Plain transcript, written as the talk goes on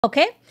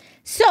Okay,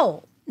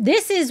 so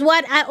this is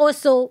what I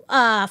also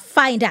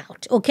find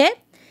out. Okay,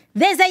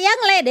 there's a young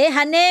lady,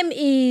 her name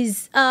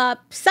is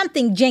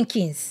something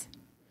Jenkins.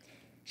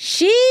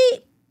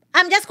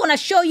 I'm just going to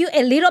show you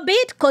a little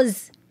bit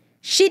because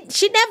she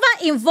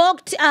never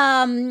invoked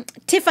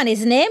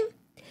Tiphani's name,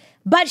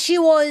 but she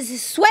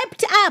was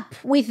swept up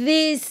with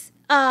this,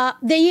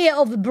 the year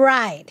of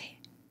bride.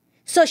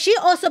 So she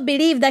also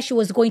believed that she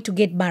was going to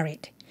get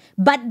married,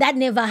 but that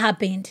never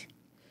happened.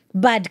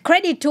 But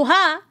credit to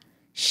her,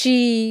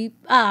 she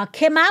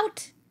came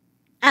out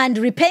and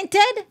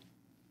repented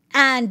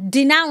and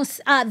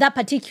denounced that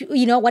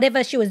particular,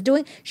 whatever she was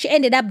doing. She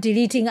ended up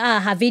deleting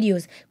her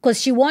videos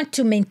because she wanted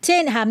to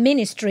maintain her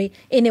ministry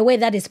in a way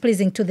that is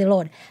pleasing to the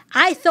Lord.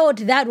 I thought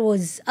that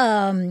was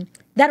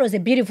a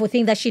beautiful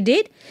thing that she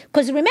did.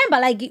 Because remember,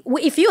 like,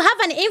 if you have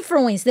an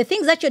influence, the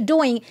things that you're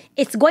doing,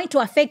 it's going to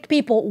affect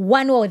people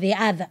one way or the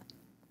other.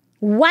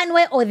 One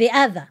way or the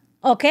other,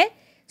 okay?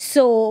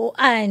 So,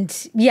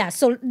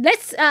 so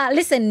let's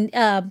listen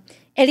a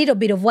little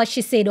bit of what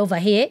she said over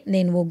here, and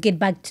then we'll get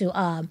back to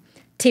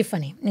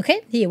Tiphani.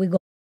 Okay, here we go.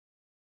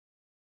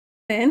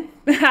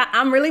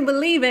 I'm really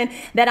believing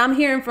that I'm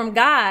hearing from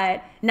God,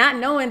 not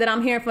knowing that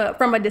I'm hearing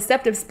from a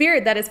deceptive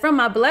spirit that is from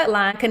my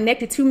bloodline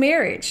connected to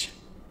marriage.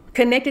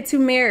 Connected to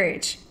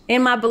marriage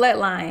in my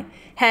bloodline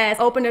has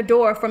opened a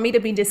door for me to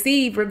be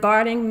deceived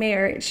regarding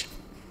marriage.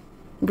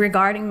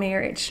 Regarding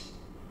marriage.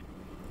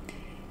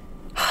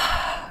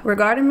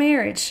 Regarding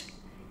marriage.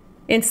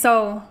 And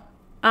so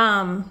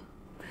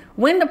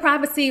when the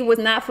prophecy was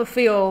not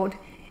fulfilled,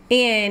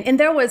 and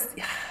there was,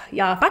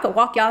 y'all, if I could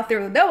walk y'all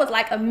through, there was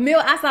like I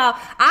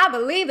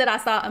believe that I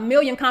saw a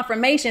million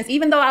confirmations,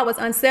 even though I was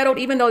unsettled,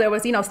 even though there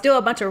was, still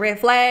a bunch of red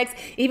flags,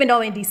 even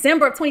though in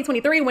December of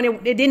 2023, when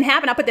it didn't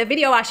happen, I put that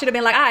video, I should have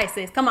been like, all right,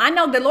 sis, come on. I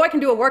know the Lord can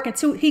do a work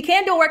he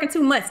can do a work in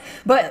 2 months,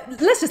 but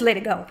let's just let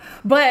it go.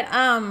 But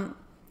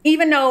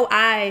even though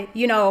I,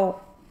 now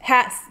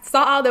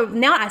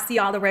I see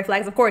all the red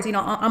flags. Of course, I'm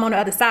on the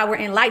other side. We're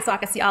in light, so I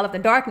can see all of the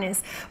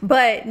darkness.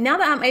 But now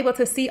that I'm able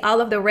to see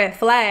all of the red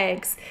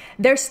flags,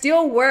 there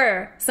still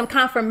were some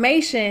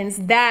confirmations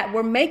that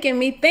were making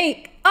me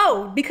think,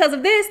 oh, because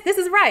of this, this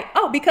is right.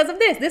 Oh, because of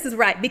this, this is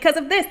right. Because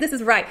of this, this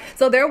is right.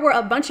 So there were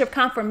a bunch of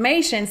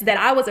confirmations that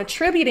I was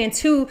attributing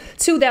to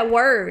that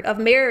word of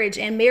marriage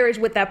and marriage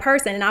with that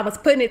person. And I was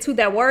putting it to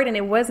that word, and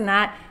it was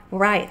not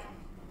right.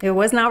 It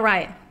was not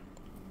right.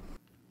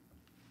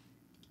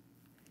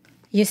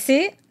 You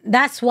see,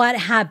 that's what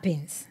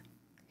happens.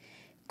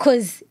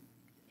 Because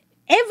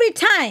every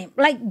time,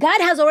 like,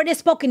 God has already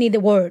spoken in the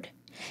word.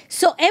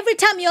 So every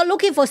time you're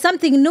looking for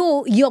something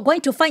new, you're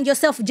going to find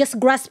yourself just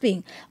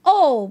grasping.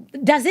 Oh,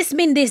 does this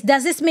mean this?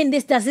 Does this mean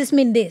this? Does this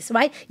mean this?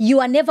 Right?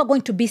 You are never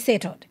going to be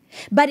settled.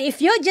 But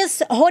if you're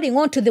just holding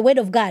on to the word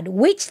of God,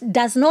 which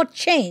does not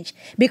change,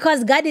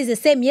 because God is the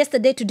same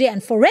yesterday, today,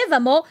 and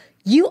forevermore,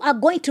 you are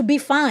going to be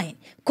fine.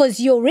 Because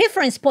your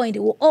reference point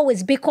will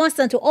always be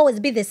constant, will always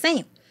be the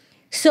same.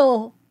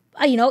 So,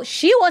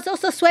 she was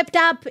also swept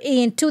up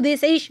into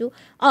this issue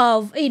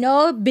of,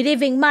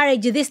 believing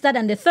marriage, this, that,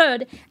 and the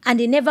third, and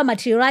it never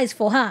materialized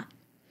for her.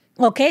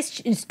 Okay,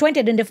 it's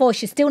 2024,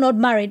 she's still not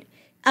married.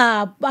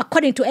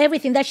 According to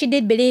everything that she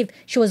did believe,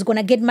 she was going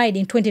to get married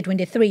in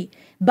 2023.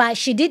 But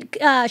she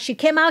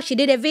came out, she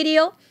did a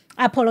video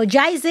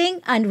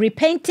apologizing and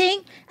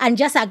repenting and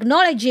just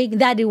acknowledging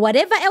that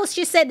whatever else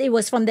she said, it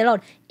was from the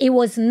Lord. It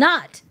was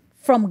not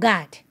from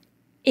God.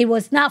 It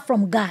was not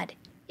from God.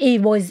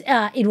 It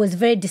was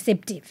very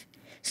deceptive.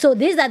 So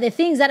these are the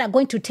things that are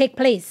going to take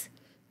place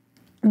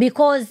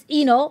because,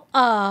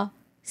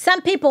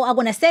 some people are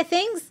going to say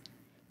things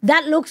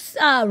that looks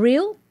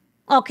real,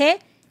 okay?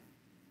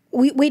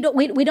 We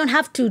don't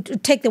have to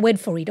take the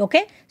word for it,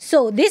 okay?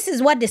 So this is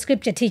what the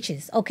scripture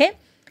teaches, okay?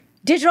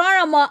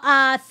 Deuteronomy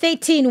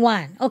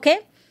 13:1, okay?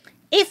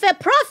 If a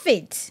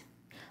prophet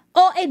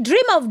or a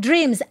dream of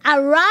dreams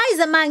arise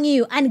among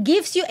you and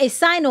gives you a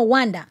sign or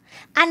wonder,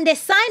 and the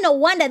sign or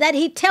wonder that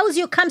he tells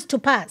you comes to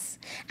pass,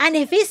 and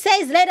if he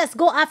says, let us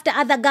go after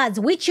other gods,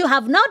 which you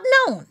have not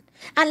known,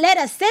 and let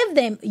us save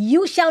them,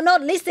 you shall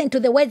not listen to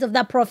the words of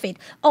that prophet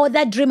or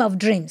that dream of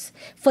dreams.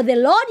 For the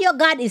Lord your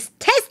God is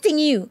testing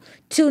you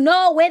to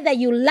know whether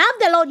you love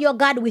the Lord your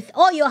God with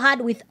all your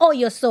heart, with all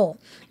your soul.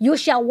 You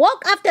shall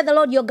walk after the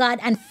Lord your God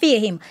and fear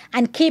him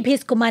and keep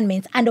his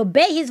commandments and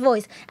obey his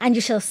voice, and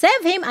you shall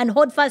serve him and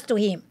hold fast to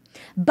him.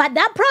 But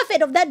that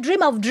prophet of that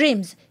dream of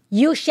dreams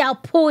you shall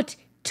put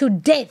to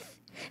death,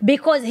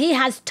 because he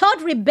has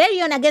taught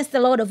rebellion against the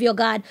Lord of your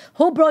God,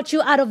 who brought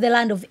you out of the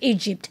land of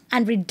Egypt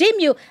and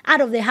redeemed you out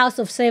of the house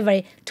of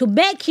slavery, to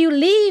make you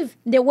live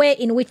the way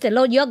in which the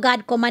Lord your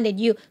God commanded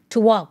you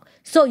to walk.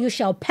 So you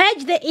shall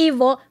purge the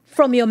evil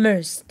from your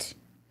midst.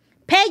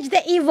 Purge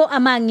the evil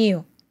among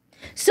you.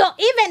 So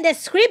even the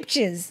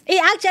scriptures,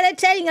 it actually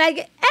telling like,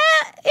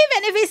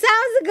 even if it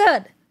sounds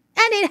good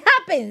and it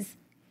happens,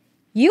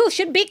 you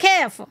should be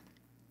careful.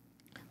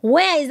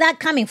 Where is that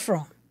coming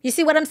from? You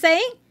see what I'm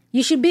saying?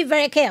 You should be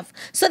very careful.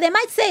 So they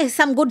might say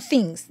some good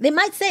things. They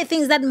might say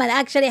things that might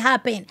actually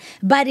happen.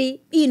 But,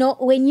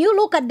 when you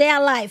look at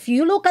their life,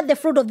 you look at the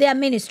fruit of their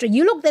ministry,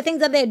 you look at the things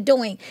that they're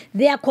doing,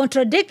 they are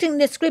contradicting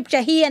the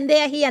scripture here and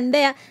there, here and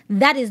there.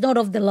 That is not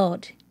of the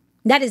Lord.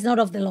 That is not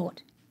of the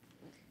Lord.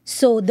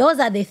 So those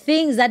are the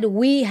things that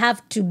we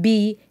have to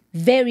be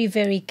very,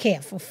 very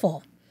careful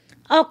for.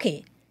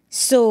 Okay,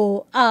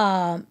 so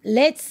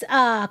let's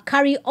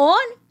carry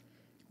on.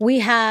 We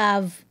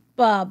have,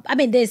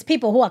 there's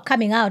people who are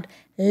coming out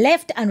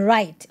left and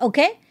right,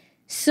 okay?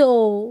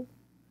 So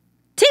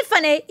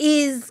Tiphani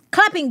is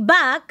clapping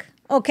back,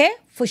 okay?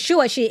 For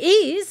sure she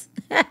is,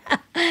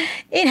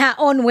 in her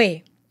own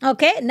way,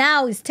 okay?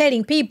 Now is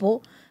telling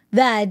people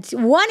that,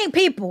 warning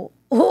people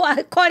who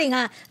are calling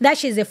her that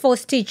she's a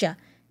false teacher,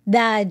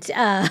 that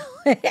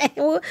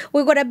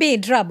we're going to be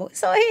in trouble.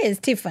 So here's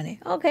Tiphani.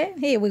 Okay,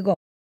 here we go.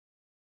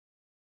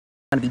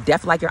 You're going to be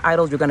deaf like your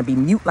idols, you're going to be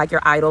mute like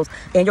your idols,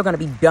 and you're going to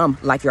be dumb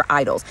like your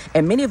idols.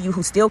 And many of you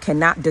who still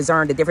cannot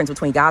discern the difference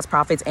between God's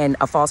prophets and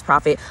a false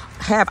prophet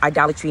have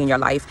idolatry in your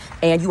life,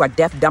 and you are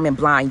deaf, dumb, and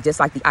blind, just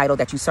like the idol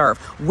that you serve.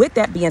 With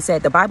that being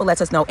said, the Bible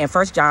lets us know in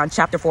 1 John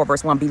chapter 4,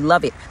 verse 1,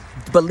 beloved,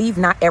 believe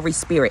not every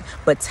spirit,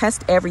 but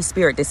test every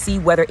spirit to see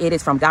whether it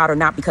is from God or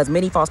not, because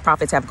many false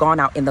prophets have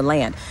gone out in the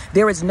land.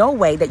 There is no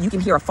way that you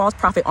can hear a false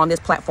prophet on this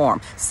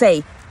platform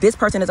say, this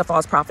person is a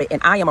false prophet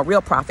and I am a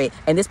real prophet,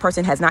 and this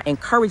person has not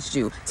encouraged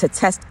you to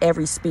test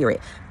every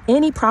spirit.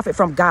 Any prophet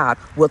from God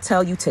will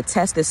tell you to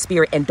test the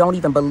spirit, and don't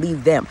even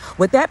believe them.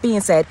 With that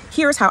being said,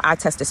 here's how I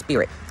test the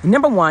spirit.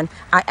 Number one,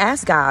 I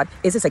ask God,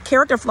 is this a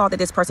character flaw that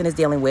this person is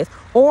dealing with?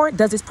 Or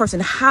does this person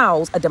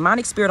house a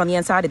demonic spirit on the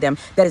inside of them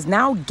that has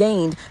now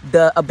gained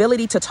the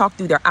ability to talk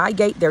through their eye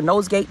gate, their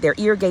nose gate, their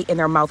ear gate, and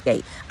their mouth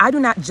gate? I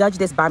do not judge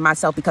this by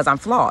myself because I'm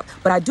flawed,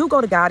 but I do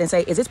go to God and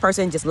say, is this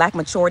person just lack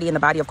maturity in the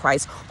body of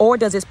Christ? Or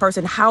does this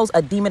person house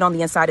a demon on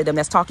the inside of them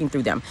that's talking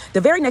through them?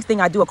 The very next thing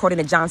I do, according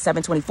to John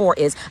 7:24,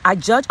 is I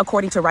judge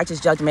according to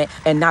righteous judgment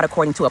and not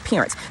according to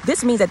appearance.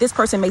 This means that this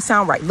person may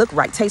sound right, look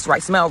right, taste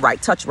right, smell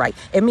right, touch right.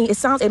 It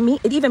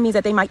even means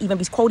that they might even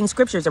be quoting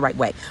scriptures the right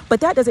way. But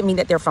that doesn't mean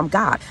that they're from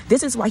God.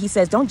 This is why he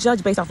says, don't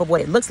judge based off of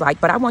what it looks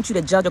like, but I want you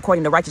to judge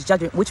according to righteous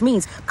judgment, which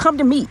means come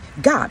to me,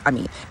 God,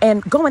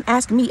 and go and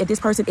ask me if this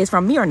person is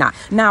from me or not.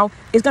 Now,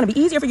 it's going to be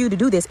easier for you to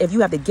do this if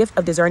you have the gift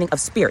of discerning of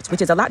spirits,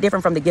 which is a lot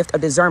different from the gift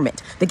of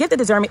discernment. The gift of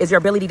discernment is your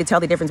ability to tell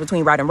the difference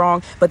between right and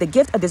wrong, but the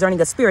gift of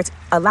discerning of spirits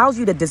allows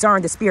you to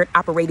discern the spirit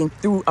operating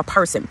through a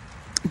person.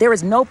 There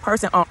is no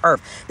person on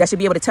earth that should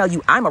be able to tell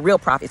you, I'm a real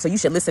prophet, so you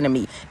should listen to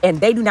me. And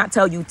they do not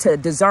tell you to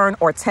discern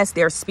or test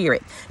their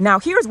spirit. Now,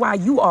 here's why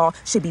you all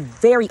should be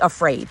very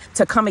afraid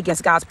to come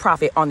against God's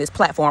prophet on this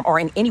platform or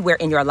anywhere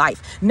in your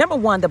life. Number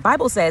one, the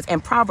Bible says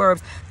in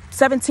Proverbs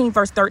 17,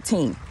 verse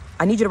 13,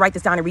 I need you to write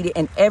this down and read it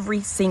in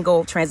every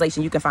single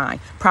translation you can find.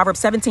 Proverbs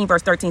 17,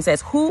 verse 13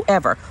 says,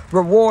 whoever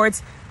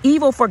rewards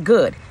evil for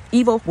good,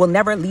 evil will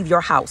never leave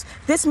your house.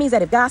 This means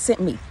that if God sent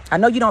me, I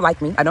know you don't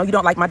like me, I know you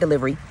don't like my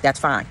delivery, that's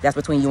fine. That's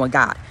between you and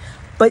God.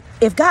 But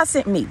if God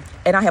sent me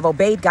and I have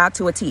obeyed God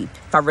to a T,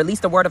 if I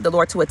released the word of the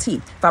Lord to a T,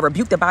 if I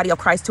rebuked the body of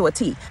Christ to a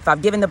T, if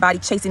I've given the body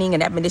chastening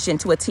and admonition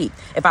to a T,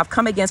 if I've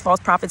come against false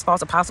prophets,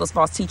 false apostles,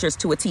 false teachers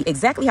to a T,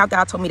 exactly how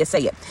God told me to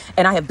say it,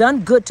 and I have done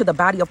good to the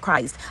body of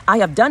Christ, I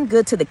have done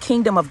good to the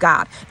kingdom of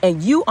God,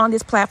 and you on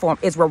this platform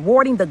is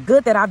rewarding the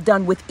good that I've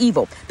done with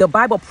evil. The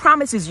Bible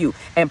promises you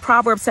in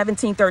Proverbs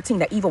 17:13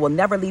 that evil will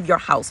never leave your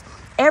house.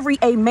 Every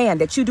amen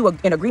that you do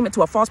in agreement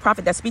to a false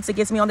prophet that speaks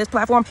against me on this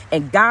platform,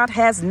 and God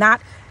has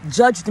not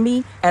judged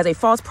me as a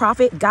false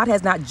prophet, God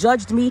has not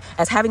judged me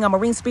as having a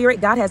marine spirit,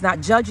 God has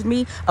not judged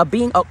me of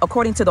being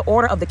according to the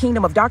order of the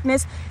kingdom of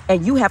darkness,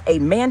 and you have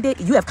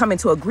amended, you have come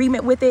into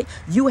agreement with it,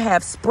 you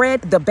have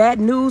spread the bad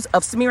news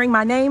of smearing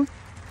my name.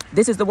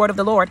 This is the word of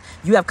the Lord.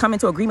 You have come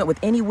into agreement with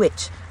any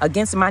witch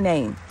against my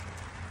name.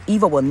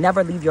 Evil will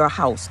never leave your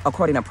house,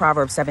 according to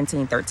Proverbs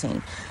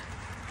 17:13.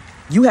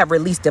 You have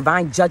released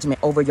divine judgment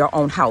over your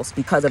own house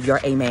because of your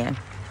amen.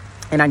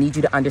 And I need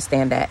you to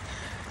understand that.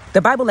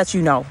 The Bible lets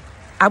you know,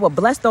 I will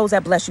bless those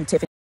that bless you,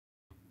 Tiphani.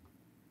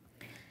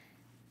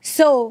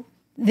 So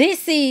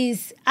this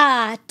is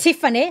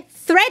Tiphani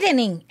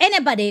threatening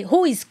anybody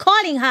who is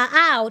calling her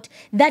out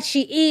that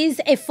she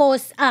is a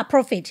false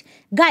prophet.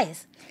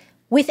 Guys,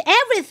 with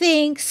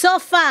everything so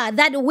far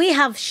that we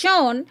have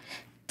shown,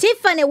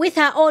 Tiphani, with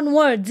her own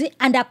words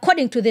and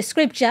according to the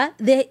scripture,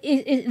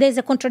 there's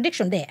a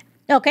contradiction there.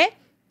 Okay?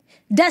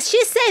 Does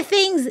she say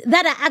things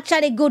that are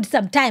actually good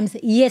sometimes?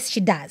 Yes, she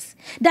does.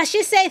 Does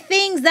she say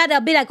things that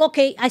are be like,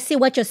 okay, I see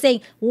what you're saying?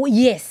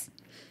 Yes.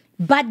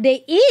 But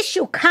the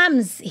issue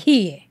comes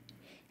here.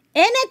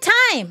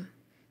 Anytime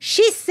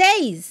she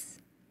says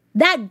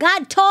that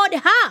God told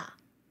her,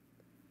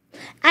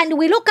 and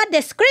we look at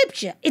the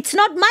scripture, it's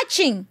not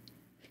matching.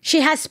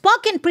 She has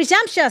spoken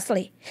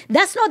presumptuously.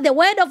 That's not the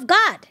word of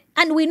God.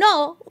 And we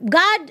know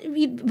God,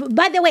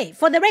 by the way,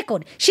 for the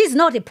record, she's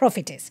not a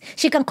prophetess.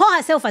 She can call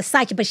herself as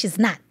such, but she's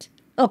not.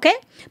 Okay?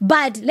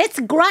 But let's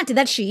grant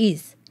that she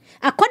is.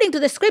 According to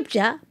the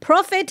scripture,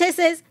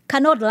 prophetesses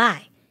cannot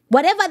lie.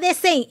 Whatever they're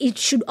saying, it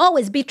should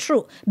always be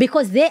true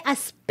because they are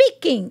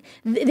speaking.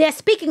 They are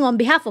speaking on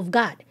behalf of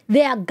God.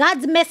 They are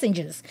God's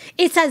messengers.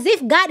 It's as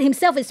if God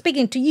himself is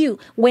speaking to you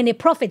when a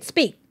prophet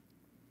speaks.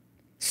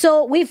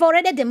 So we've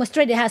already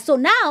demonstrated her. So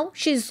now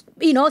she's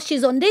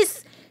on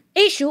this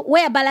issue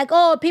whereby like,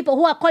 oh, people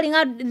who are calling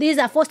out these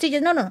are false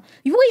teachers. No.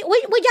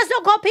 We just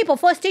don't call people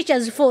false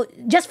teachers for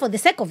the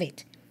sake of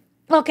it.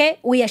 Okay?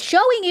 We are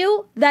showing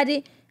you that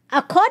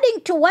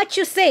according to what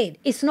you said,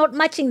 it's not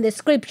matching the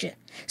scripture.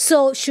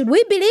 So should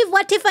we believe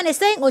what Tiphani is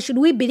saying or should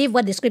we believe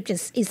what the scripture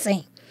is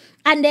saying?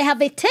 And they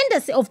have a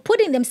tendency of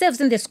putting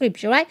themselves in the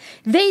scripture, right?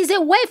 There is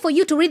a way for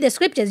you to read the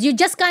scriptures. You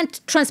just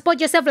can't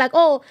transport yourself like,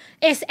 oh,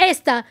 it's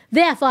Esther,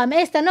 therefore I'm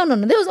Esther. No.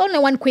 There was only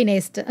one Queen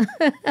Esther.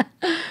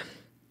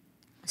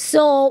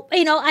 So,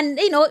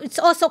 it's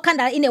also kind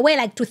of in a way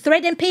like to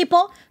threaten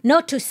people,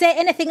 not to say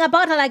anything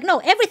about her. Like, no,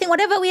 everything,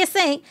 whatever we are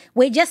saying,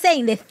 we're just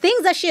saying the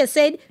things that she has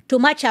said to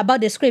match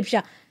about the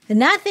scripture.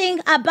 Nothing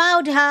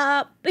about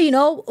her,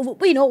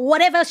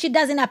 whatever she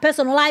does in her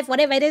personal life,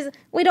 whatever it is,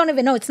 we don't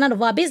even know. It's none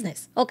of our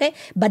business, okay?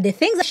 But the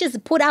things that she's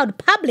put out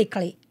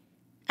publicly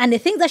and the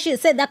things that she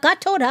said that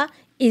God told her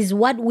is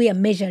what we are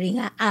measuring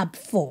her up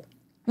for,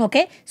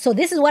 okay? So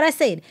this is what I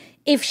said.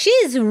 If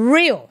she's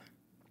real,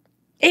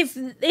 if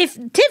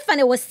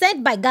Tiphani was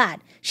sent by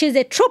God, she's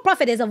a true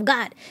prophetess of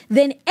God,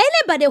 then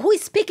anybody who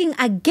is speaking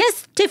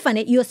against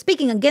Tiphani, you're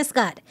speaking against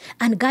God,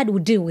 and God will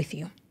deal with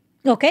you.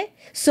 Okay,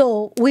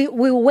 so we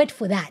will wait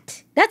for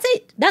that. That's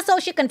it. That's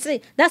all she can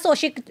say. That's all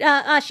she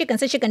can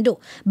say she can do.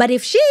 But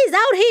if she is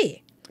out here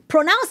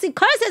pronouncing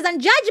curses and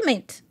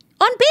judgment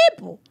on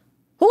people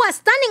who are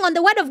standing on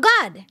the word of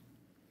God,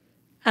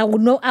 I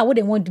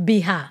wouldn't want to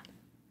be her.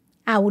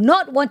 I would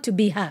not want to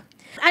be her.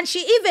 And she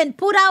even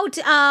put out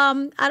I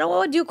don't know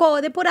what you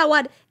call. They put out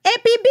what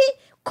APB,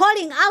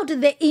 calling out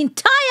the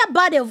entire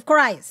body of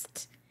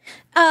Christ.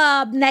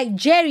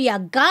 Nigeria,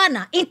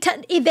 Ghana,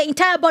 the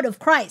entire body of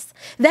Christ,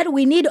 that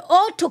we need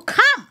all to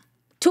come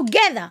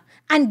together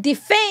and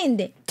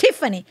defend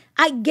Tiphani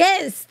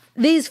against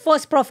these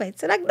false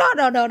prophets. Like,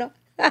 no.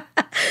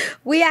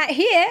 We are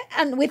here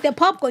and with the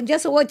popcorn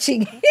just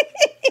watching.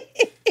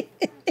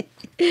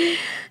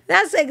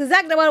 That's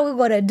exactly what we're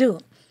going to do.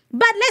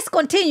 But let's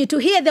continue to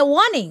hear the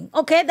warning,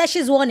 okay, that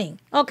she's warning,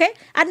 okay?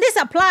 And this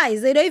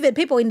applies, even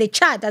people in the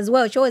chat as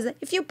well. She always,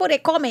 if you put a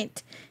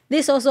comment,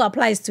 this also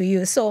applies to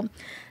you. So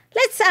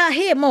let's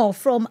hear more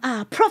from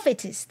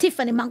Prophetess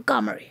Tiphani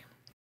Montgomery.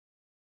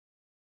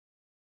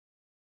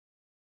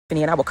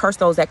 And I will curse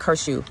those that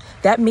curse you.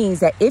 That means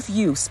that if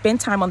you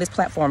spend time on this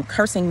platform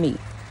cursing me,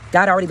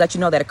 God already let you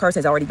know that a curse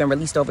has already been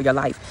released over your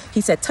life. He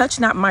said, touch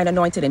not mine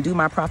anointed and do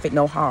my prophet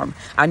no harm.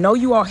 I know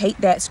you all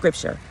hate that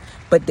scripture,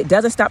 but it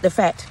doesn't stop the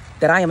fact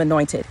that I am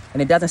anointed,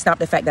 and it doesn't stop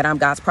the fact that I'm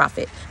God's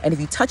prophet. And if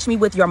you touch me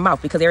with your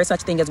mouth, because there is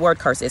such thing as word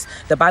curses,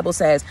 the Bible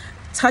says,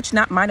 touch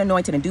not mine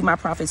anointed and do my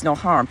prophets no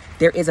harm.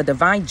 There is a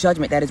divine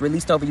judgment that is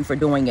released over you for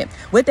doing it.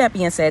 With that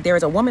being said, there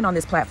is a woman on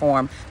this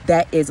platform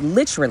that is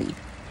literally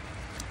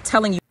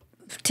telling you,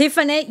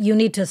 Tiphani, you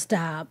need to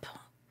stop.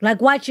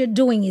 Like what you're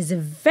doing is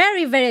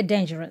very, very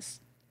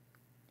dangerous.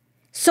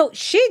 So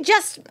she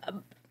just,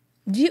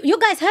 you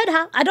guys heard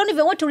her. I don't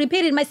even want to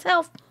repeat it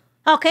myself.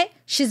 Okay?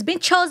 She's been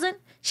chosen.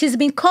 She's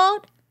been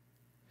called.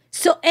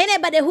 So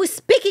anybody who's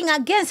speaking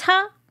against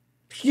her,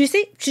 you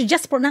see, she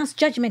just pronounced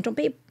judgment on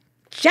people.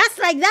 Just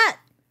like that.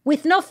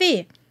 With no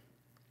fear.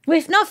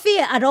 With no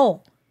fear at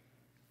all.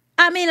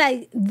 I mean,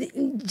 like,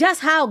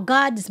 just how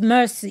God's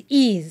mercy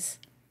is.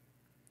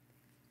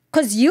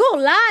 Because you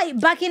lie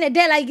back in the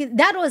day, like,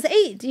 that was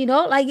it,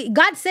 Like,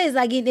 God says,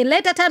 like, in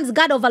later times,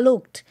 God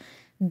overlooked.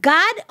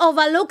 God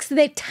overlooks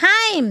the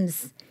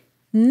times,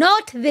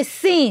 not the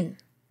sin.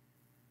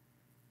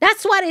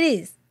 That's what it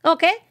is,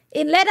 okay?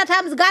 In later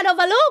times, God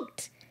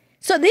overlooked.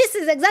 So this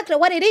is exactly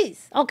what it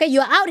is, okay?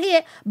 You're out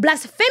here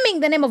blaspheming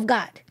the name of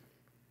God.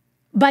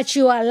 But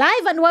you are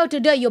alive and well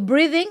today. You're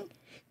breathing.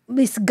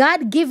 It's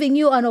God giving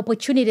you an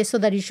opportunity so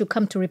that you should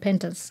come to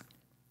repentance.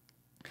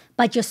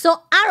 But you're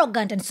so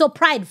arrogant and so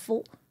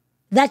prideful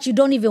that you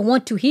don't even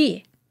want to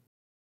hear.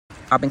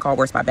 I've been called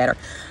worse by better.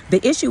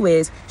 The issue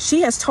is she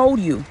has told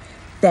you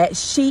that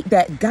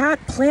God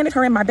planted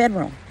her in my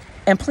bedroom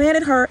and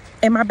planted her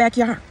in my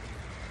backyard.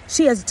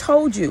 She has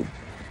told you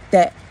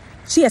that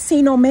she has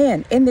seen no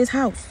man in this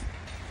house.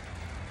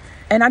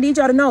 And I need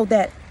y'all to know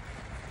that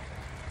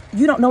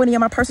you don't know any of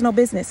my personal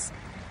business,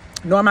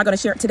 nor am I going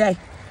to share it today.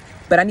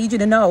 But I need you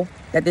to know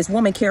that this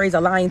woman carries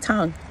a lying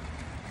tongue.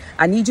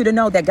 I need you to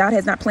know that God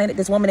has not planted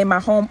this woman in my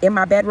home, in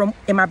my bedroom,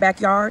 in my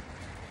backyard.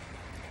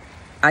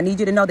 I need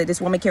you to know that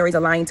this woman carries a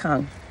lying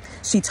tongue.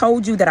 She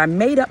told you that I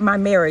made up my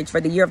marriage for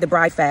the year of the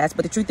bride fast,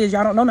 but the truth is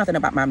y'all don't know nothing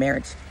about my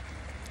marriage.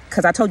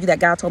 Because I told you that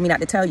God told me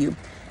not to tell you.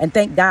 And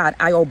thank God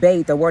I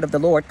obeyed the word of the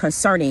Lord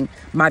concerning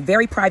my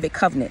very private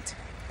covenant.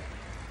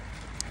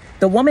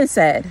 The woman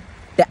said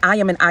that I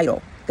am an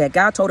idol, that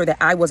God told her that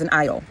I was an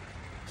idol.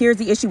 Here's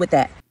the issue with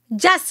that.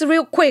 Just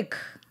real quick,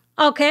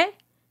 okay?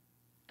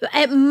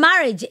 A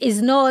marriage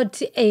is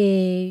not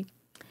a...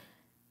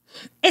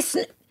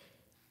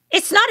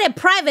 It's not a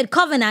private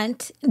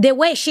covenant the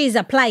way she's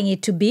applying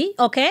it to be,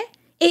 okay?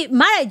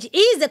 Marriage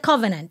is a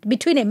covenant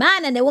between a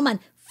man and a woman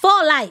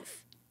for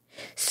life.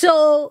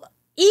 So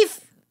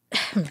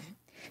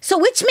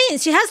which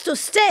means she has to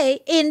stay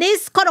in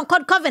this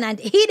quote-unquote covenant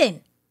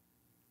hidden.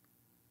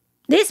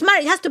 This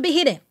marriage has to be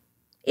hidden.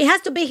 It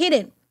has to be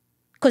hidden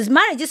because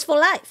marriage is for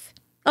life,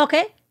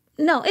 okay?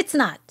 No, it's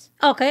not,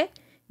 okay?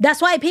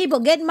 That's why people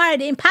get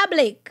married in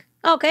public,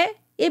 okay?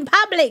 In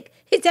public.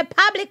 It's a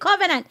public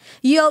covenant.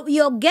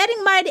 You're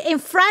getting married in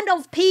front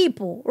of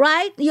people,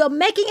 right? You're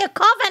making a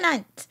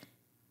covenant.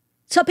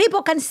 So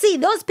people can see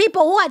those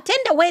people who attend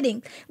the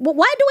wedding.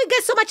 Why do we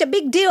get so much a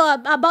big deal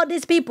about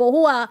these people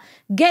who are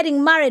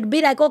getting married?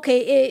 Be like,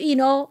 okay,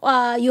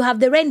 you have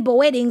the rainbow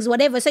weddings,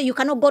 whatever, so you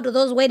cannot go to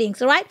those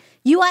weddings, right?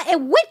 You are a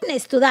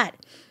witness to that.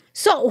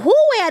 So who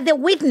were the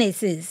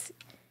witnesses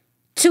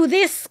to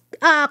this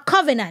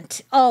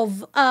covenant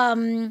of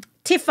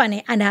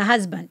Tiphani and her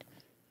husband?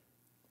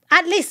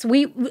 At least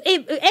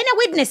any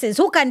witnesses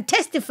who can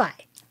testify.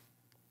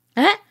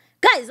 Huh?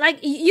 Guys,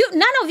 like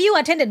none of you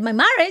attended my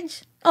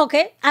marriage.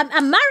 Okay,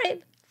 I'm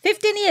married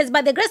 15 years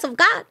by the grace of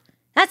God.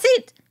 That's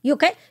it.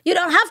 Okay, you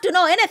don't have to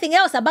know anything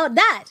else about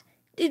that.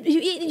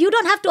 You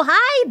don't have to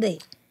hide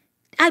it.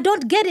 I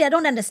don't get it. I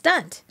don't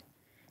understand.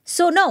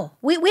 So no,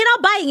 we're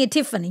not buying it,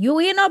 Tiphani.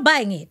 We're not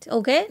buying it.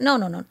 Okay,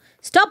 no.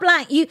 Stop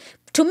lying.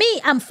 To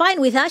me, I'm fine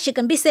with her. She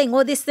can be saying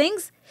all these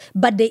things.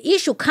 But the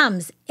issue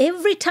comes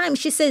every time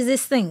she says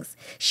these things.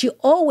 She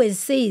always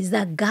says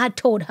that God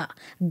told her,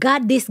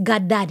 God this,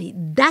 God that.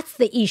 That's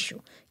the issue.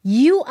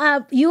 You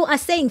are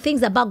saying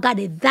things about God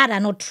that are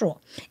not true.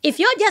 If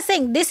you're just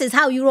saying this is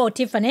how you roll,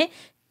 Tiphani,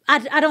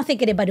 I don't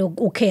think anybody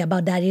will care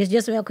about that. It's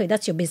just, okay,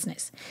 that's your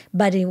business.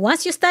 But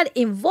once you start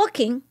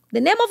invoking the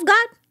name of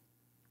God,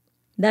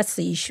 that's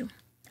the issue.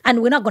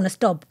 And we're not going to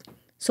stop.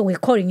 So we're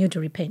calling you to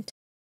repent.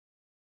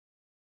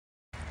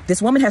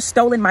 This woman has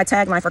stolen my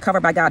tagline for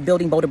Covered by God,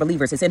 Building Bolder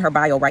Believers. It's in her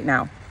bio right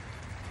now.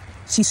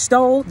 She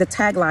stole the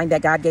tagline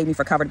that God gave me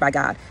for Covered by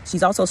God.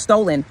 She's also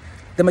stolen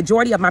the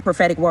majority of my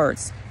prophetic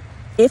words.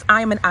 If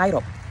I am an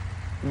idol,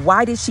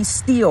 why did she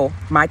steal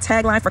my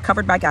tagline for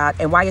Covered by God?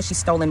 And why has she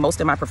stolen most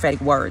of my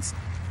prophetic words?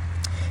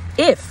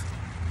 If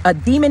a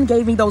demon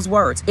gave me those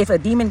words, if a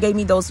demon gave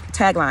me those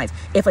taglines,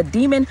 if a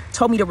demon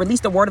told me to release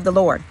the word of the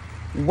Lord,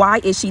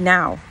 why is she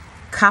now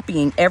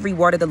copying every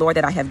word of the Lord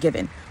that I have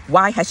given?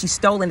 Why has she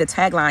stolen the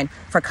tagline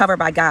for Covered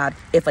by God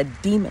if a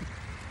demon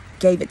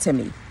gave it to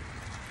me?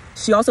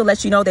 She also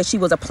lets you know that she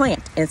was a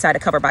plant inside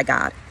of Covered by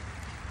God.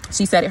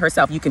 She said it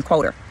herself. You can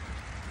quote her.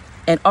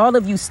 And all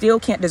of you still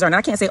can't discern.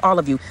 I can't say all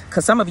of you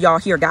because some of y'all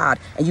hear God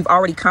and you've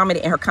already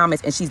commented in her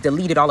comments and she's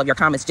deleted all of your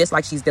comments just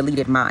like she's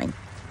deleted mine.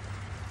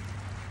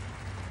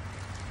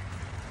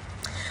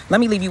 Let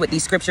me leave you with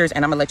these scriptures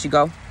and I'm going to let you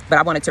go. But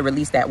I wanted to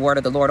release that word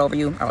of the Lord over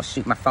you. Oh,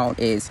 shoot. My phone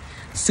is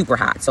super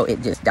hot, so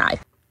it just died.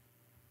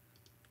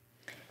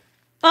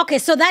 Okay,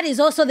 so that is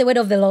also the word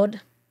of the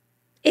Lord.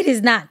 It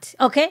is not,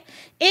 okay?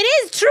 It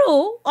is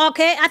true,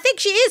 okay? I think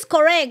she is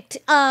correct.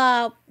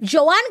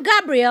 Joanne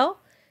Gabriel,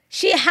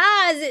 she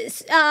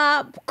has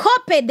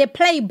copied the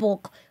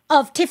playbook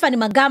of Tiphani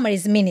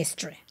Montgomery's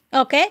ministry,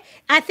 okay?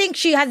 I think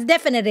she has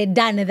definitely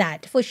done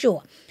that, for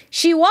sure.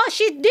 She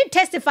did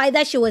testify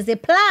that she was a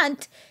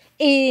plant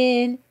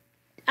in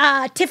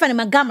Tiphani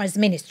Montgomery's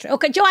ministry.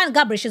 Okay, Joanne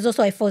Gabriel, she's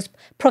also a false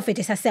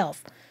prophetess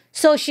herself.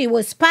 So she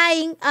was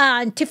spying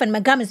on Tiphani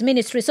Montgomery's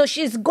ministry. So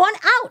she's gone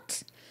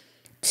out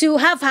to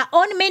have her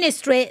own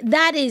ministry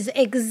that is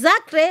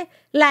exactly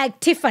like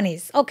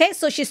Tiphani's. Okay,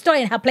 so she's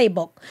storing her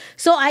playbook.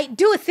 So I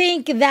do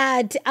think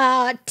that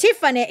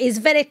Tiphani is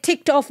very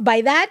ticked off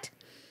by that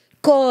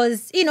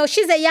because,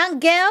 she's a young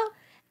girl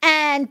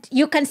and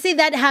you can see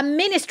that her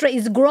ministry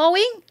is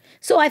growing.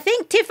 So I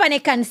think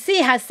Tiphani can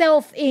see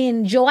herself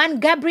in Joanne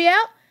Gabriel.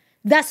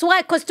 That's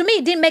why, because to me,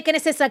 it didn't make any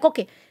sense. Like,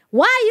 okay,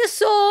 why are you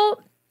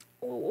so...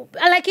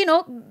 Like,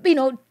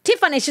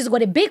 Tiphani, she's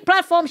got a big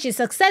platform. She's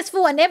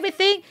successful and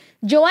everything.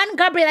 Joanne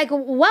Gabriel, like,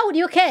 why would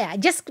you care?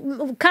 Just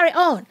carry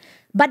on.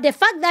 But the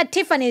fact that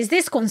Tiphani is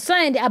this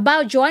concerned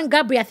about Joanne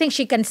Gabriel, I think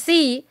she can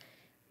see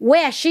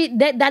where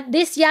that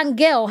this young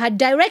girl, her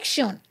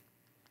direction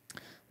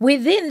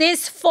within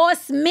these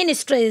false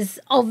ministries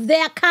of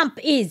their camp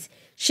is.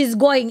 She's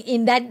going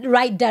in that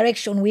right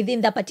direction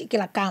within that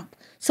particular camp.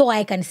 So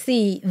I can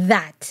see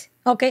that.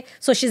 Okay,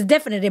 so she's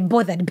definitely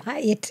bothered by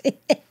it.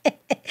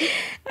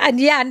 And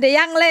the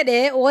young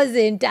lady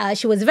wasn't,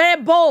 she was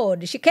very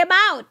bold. She came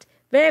out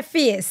very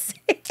fierce.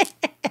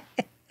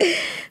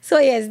 So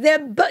yes,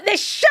 the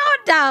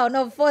showdown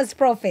of false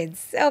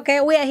prophets. Okay,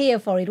 we are here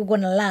for it. We're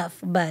going to laugh,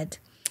 but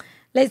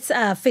let's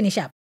finish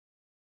up.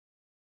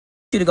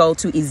 You to go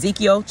to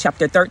Ezekiel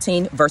chapter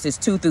 13, verses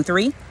 2 through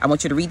 3. I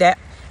want you to read that.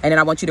 And then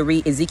I want you to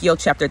read Ezekiel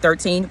chapter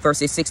 13,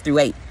 verses 6 through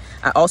 8.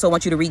 I also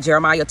want you to read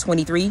Jeremiah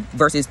 23,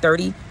 verses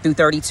 30 through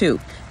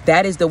 32.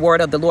 That is the word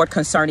of the Lord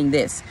concerning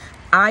this.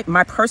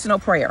 My personal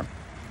prayer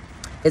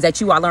is that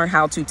you all learn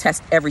how to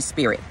test every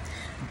spirit.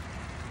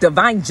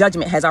 Divine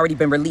judgment has already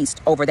been released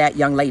over that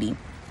young lady.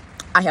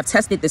 I have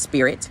tested the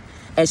spirit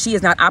And she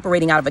is not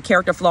operating out of a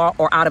character flaw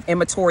or out of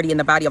immaturity in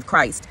the body of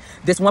Christ.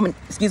 This woman,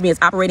 is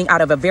operating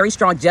out of a very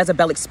strong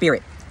Jezebelic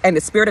spirit. And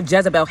the spirit of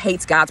Jezebel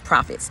hates God's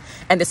prophets.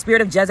 And the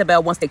spirit of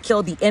Jezebel wants to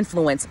kill the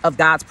influence of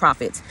God's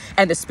prophets.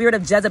 And the spirit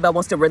of Jezebel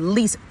wants to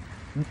release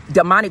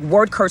demonic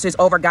word curses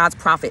over God's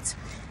prophets.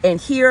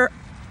 And here,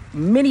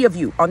 many of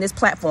you on this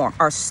platform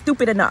are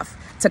stupid enough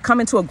to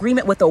come into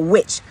agreement with a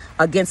witch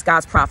against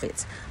God's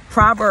prophets.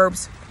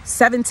 Proverbs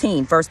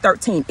 17, verse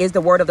 13 is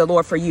the word of the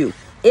Lord for you.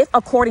 If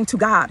according to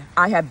God,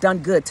 I have done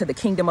good to the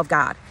kingdom of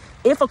God.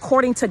 If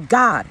according to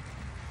God,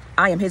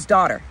 I am his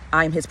daughter,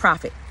 I am his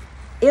prophet.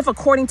 If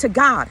according to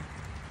God,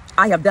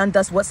 I have done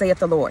thus what saith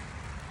the Lord,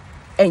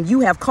 and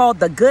you have called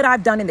the good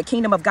I've done in the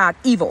kingdom of God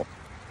evil,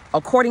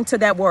 according to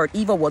that word,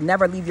 evil will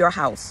never leave your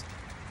house.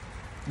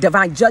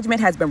 Divine judgment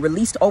has been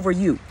released over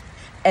you.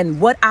 And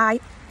what I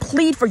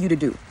plead for you to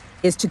do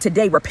is to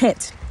today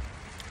repent,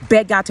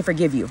 beg God to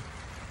forgive you,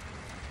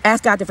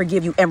 ask God to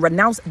forgive you, and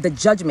renounce the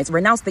judgments,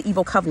 renounce the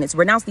evil covenants,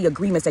 renounce the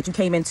agreements that you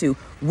came into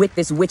with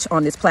this witch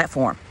on this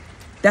platform.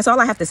 That's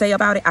all I have to say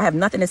about it. I have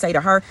nothing to say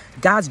to her.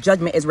 God's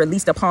judgment is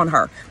released upon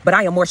her. But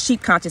I am more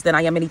sheep conscious than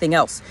I am anything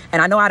else.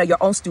 And I know out of your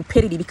own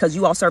stupidity, because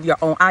you all serve your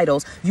own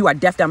idols, you are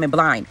deaf, dumb, and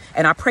blind.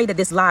 And I pray that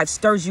this live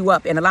stirs you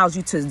up and allows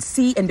you to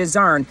see and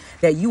discern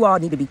that you all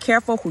need to be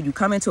careful who you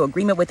come into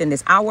agreement with in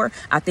this hour.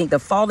 I think the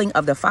falling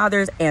of the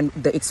fathers and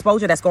the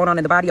exposure that's going on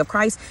in the body of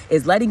Christ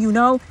is letting you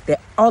know that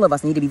all of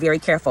us need to be very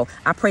careful.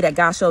 I pray that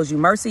God shows you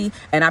mercy,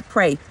 and I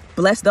pray,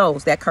 bless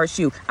those that curse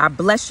you. I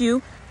bless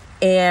you,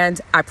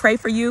 and I pray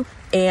for you,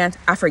 and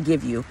I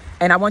forgive you.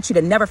 And I want you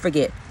to never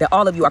forget that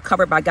all of you are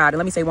covered by God. And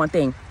let me say one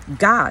thing.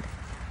 God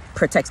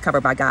protects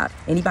covered by God.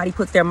 Anybody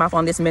puts their mouth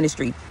on this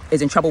ministry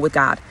is in trouble with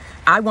God.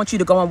 I want you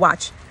to go and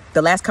watch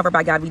the last Covered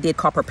by God we did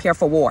called Prepare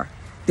for War.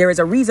 There is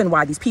a reason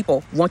why these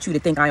people want you to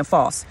think I am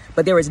false.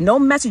 But there is no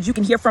message you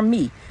can hear from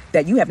me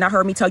that you have not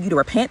heard me tell you to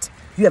repent.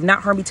 You have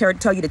not heard me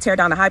tell you to tear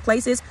down the high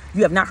places.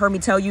 You have not heard me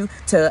tell you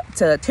to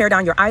tear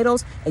down your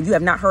idols. And you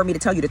have not heard me to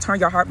tell you to turn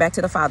your heart back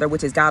to the Father,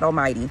 which is God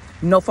Almighty.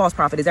 No false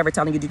prophet is ever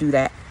telling you to do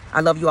that.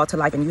 I love you all to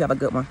life, and you have a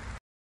good one.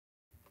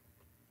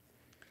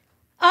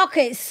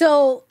 Okay,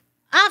 so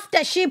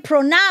after she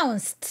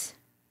pronounced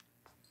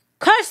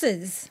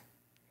curses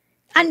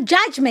and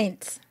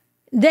judgments,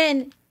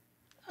 then,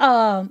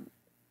 hold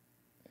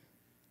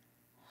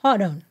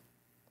on.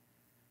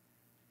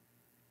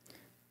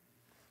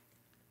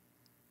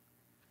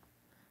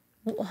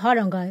 Hold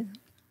on, guys.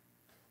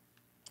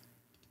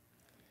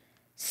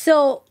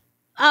 So,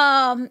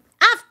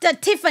 after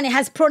Tiphani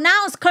has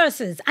pronounced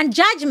curses and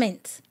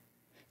judgments,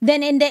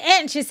 then in the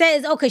end, she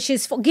says, okay,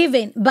 she's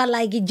forgiven, but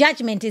like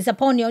judgment is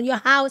upon you, on your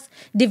house,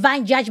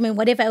 divine judgment,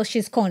 whatever else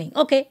she's calling.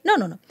 Okay,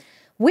 no.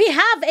 We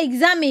have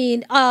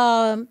examined,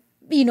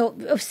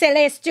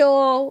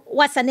 Celestial,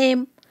 what's her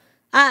name?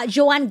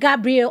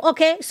 Joanne.Gabriel.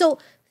 Okay, so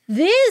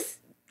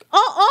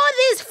all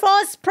these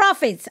false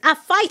prophets are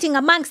fighting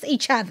amongst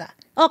each other.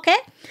 Okay,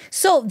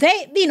 so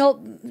they,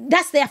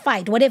 that's their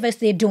fight, whatever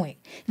they're doing.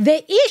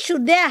 The issue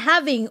they're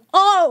having,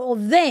 all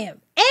of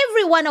them,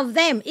 every one of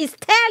them is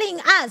telling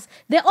us,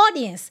 the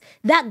audience,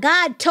 that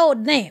God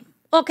told them.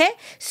 Okay,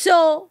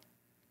 so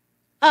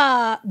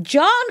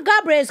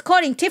Joanne.Gabriel is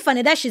calling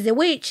Tiphani that she's a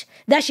witch,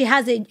 that she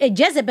has a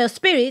Jezebel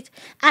spirit,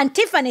 and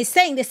Tiphani is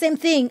saying the same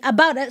thing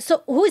about her.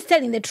 So who is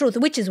telling the truth?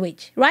 Which is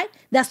which, right?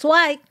 That's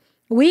why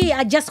we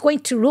are just going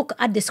to look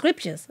at the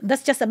scriptures.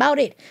 That's just about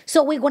it.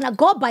 So we're going to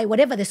go by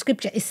whatever the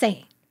scripture is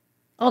saying.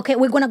 Okay,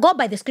 we're going to go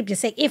by the scripture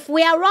saying, if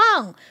we are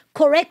wrong,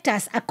 correct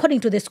us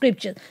according to the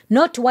scriptures,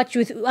 not to what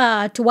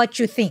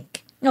you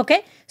think.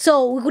 Okay,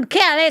 so we could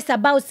care less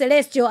about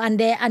Celestial and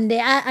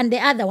the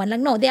other one. Like,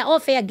 no, they are all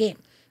fair game.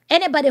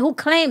 Anybody who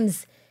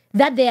claims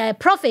that they are a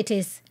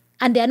prophetess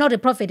and they are not a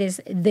prophetess,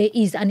 there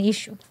is an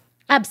issue.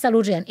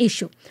 Absolutely an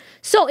issue.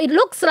 So it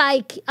looks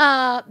like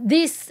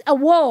this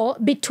war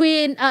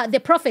between the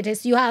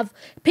prophetess. You have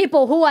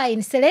people who are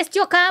in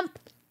Celestial camp,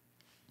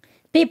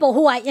 people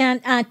who are in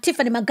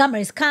Tiphani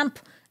Montgomery's camp,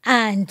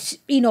 and,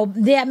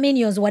 their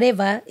minions,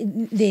 whatever,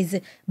 there's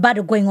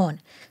battle going on.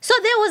 So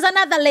there was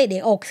another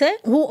lady, okay,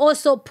 who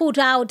also put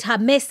out her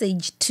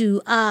message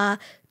to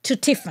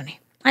Tiphani.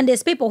 And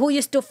there's people who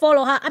used to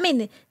follow her. I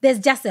mean, there's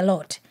just a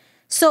lot.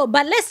 So,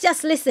 but let's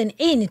just listen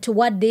in to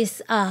what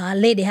this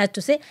lady has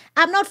to say.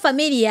 I'm not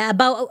familiar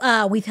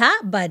with her,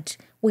 but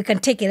we can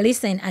take a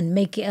listen and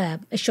make a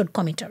short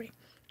commentary.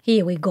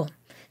 Here we go.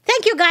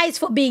 Thank you guys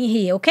for being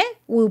here, okay?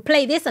 We'll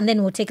play this and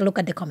then we'll take a look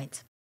at the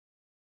comments.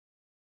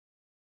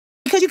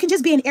 Because you can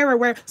just be in error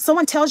where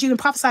someone tells you and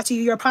prophesies to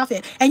you you're a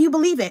prophet and you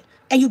believe it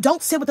and you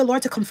don't sit with the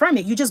Lord to confirm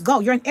it. You just go.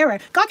 You're in error.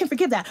 God can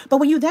forgive that. But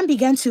when you then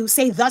begin to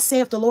say, thus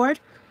saith the Lord,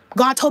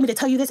 God told me to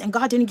tell you this and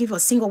God didn't give you a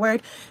single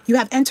word, you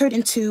have entered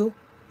into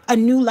a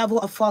new level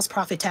of false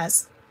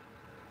prophetess.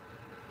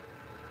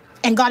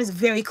 And God is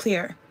very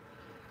clear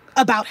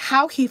about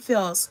how he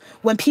feels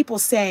when people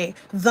say,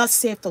 thus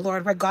saith the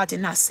Lord, where God did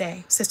not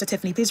say. Sister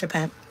Tiphani, please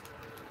repent.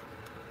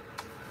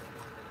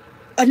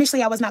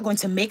 Initially, I was not going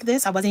to make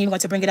this. I wasn't even going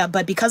to bring it up.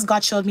 But because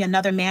God showed me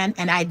another man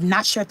and I had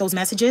not shared those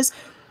messages,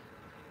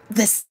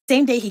 the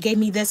same day he gave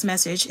me this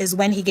message is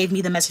when he gave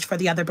me the message for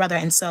the other brother.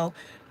 And so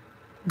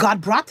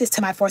God brought this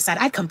to my foresight.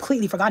 I'd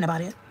completely forgotten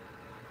about it.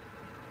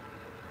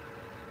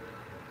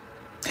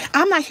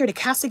 I'm not here to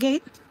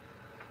castigate.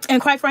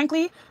 And quite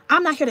frankly,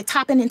 I'm not here to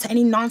tap into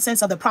any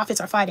nonsense of the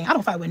prophets are fighting. I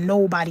don't fight with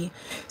nobody.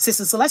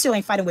 Sister Celestial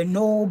ain't fighting with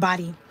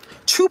nobody.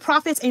 True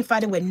prophets ain't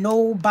fighting with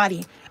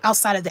nobody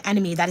outside of the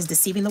enemy that is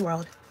deceiving the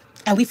world.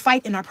 And we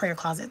fight in our prayer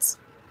closets.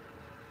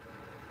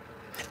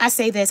 I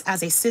say this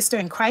as a sister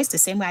in Christ, the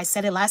same way I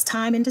said it last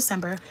time in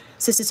December.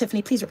 Sister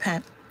Tiphani, please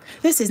repent.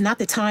 This is not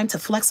the time to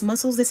flex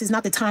muscles. This is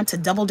not the time to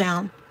double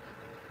down.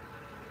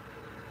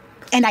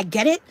 And I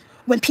get it.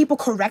 When people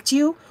correct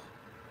you,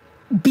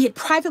 be it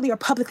privately or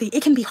publicly,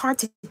 it can be hard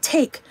to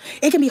take.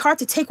 It can be hard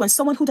to take when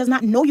someone who does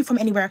not know you from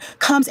anywhere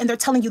comes and they're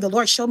telling you, the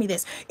Lord showed me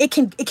this. It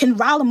can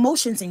rile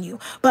emotions in you.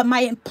 But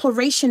my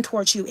imploration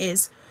towards you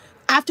is,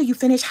 after you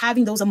finish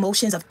having those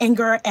emotions of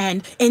anger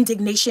and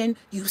indignation,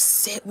 you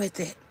sit with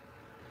it.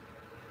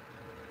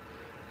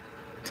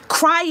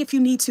 Cry if you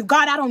need to.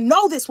 God, I don't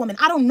know this woman.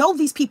 I don't know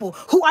these people.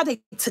 Who are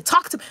they to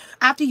talk to?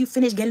 After you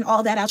finish getting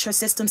all that out your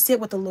system, sit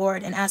with the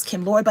Lord and ask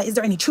him, Lord, but is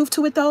there any truth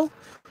to it though?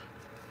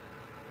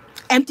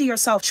 Empty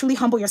yourself, truly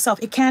humble yourself.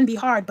 It can be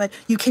hard, but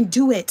you can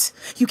do it.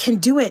 You can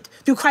do it.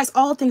 Through Christ,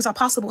 all things are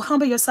possible.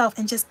 Humble yourself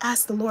and just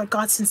ask the Lord,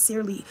 God,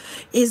 sincerely,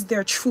 is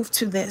there truth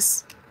to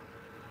this?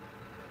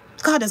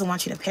 God doesn't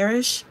want you to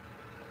perish.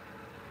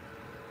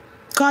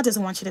 God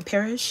doesn't want you to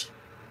perish.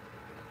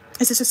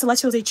 And Sister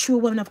Celestial is a true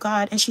woman of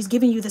God, and she's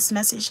giving you this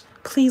message.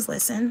 Please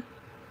listen.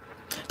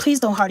 Please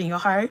don't harden your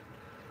heart.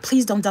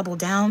 Please don't double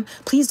down.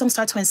 Please don't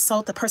start to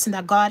insult the person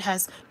that God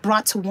has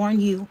brought to warn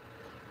you.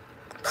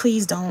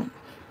 Please don't.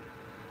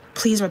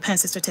 Please repent,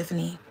 Sister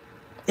Tiphani.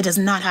 It does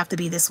not have to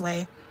be this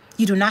way.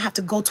 You do not have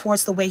to go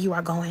towards the way you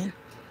are going.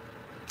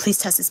 Please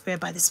test the Spirit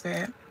by the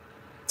Spirit,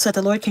 so that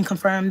the Lord can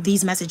confirm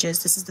these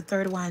messages. This is the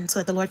third one, so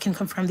that the Lord can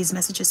confirm these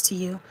messages to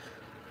you.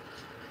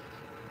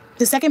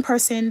 The second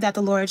person that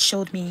the Lord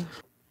showed me.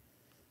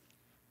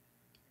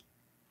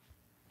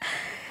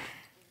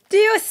 Do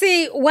you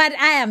see what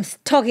I am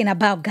talking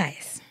about,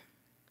 guys?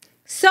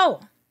 So,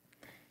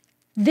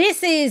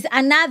 this is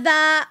another,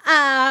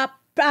 I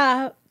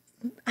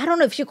don't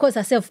know if she calls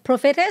herself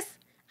prophetess.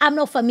 I'm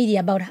not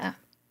familiar about her.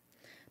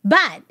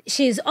 But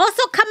she's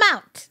also come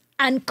out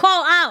and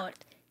called out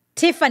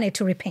Tiphani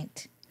to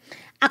repent.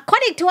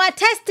 According to her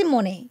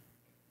testimony,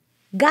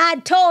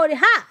 God told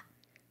her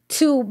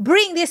to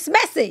bring this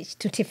message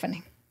to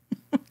Tiphani.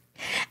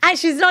 And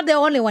she's not the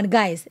only one,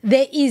 guys.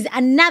 There is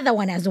another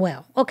one as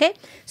well, okay?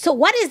 So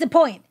what is the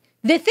point?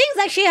 The things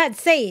that she had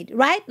said,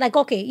 right? Like,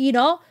 okay,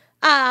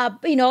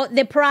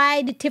 the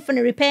pride,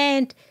 Tiphani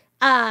repent,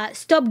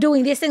 stop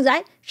doing these things,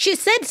 right? She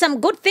said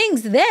some good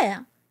things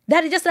there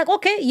that is just like,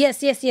 okay,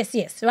 yes,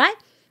 right?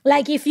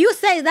 Like if you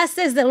say that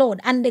says the Lord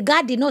and the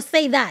God did not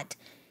say that,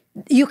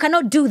 you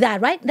cannot do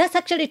that, right? That's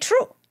actually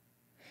true.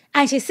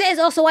 And she says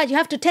also what you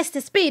have to test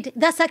the spirit.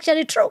 That's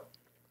actually true.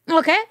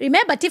 Okay?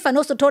 Remember, Tiphani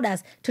also told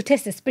us to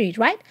test the spirit,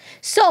 right?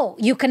 So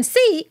you can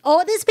see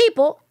all these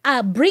people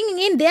are bringing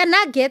in their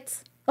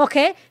nuggets,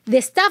 okay?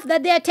 The stuff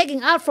that they are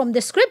taking out from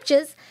the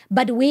scriptures,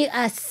 but we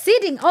are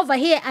sitting over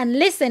here and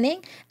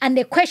listening, and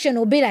the question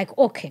will be like,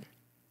 okay,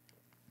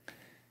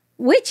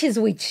 which is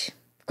which?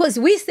 Because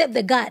we serve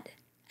the God,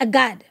 a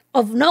God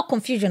of no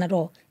confusion at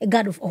all, a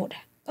God of order.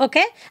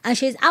 Okay? And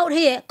she's out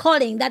here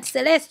calling that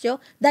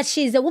Celestial that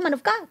she's a woman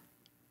of God.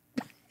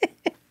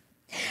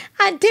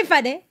 And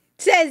Tiphani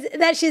says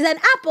that she's an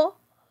apple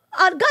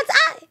on God's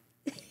eye.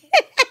 Do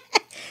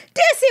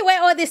you see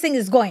where all this thing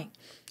is going?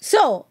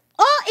 So,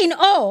 all in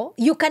all,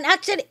 you can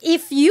actually,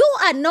 if you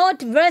are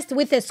not versed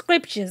with the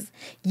scriptures,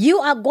 you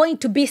are going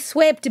to be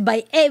swept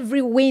by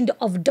every wind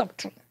of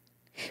doctrine.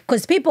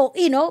 Because people,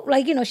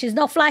 she's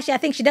not flashy. I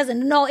think she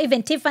doesn't know.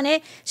 Even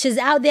Tiphani, she's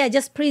out there,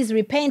 just please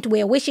repent.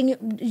 We're wishing you,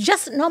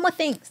 just normal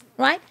things,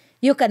 right?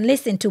 You can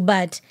listen to,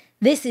 but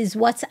this is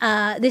what's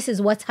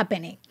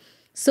happening.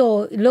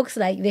 So it looks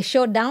like the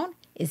showdown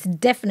is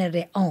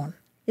definitely on.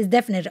 It's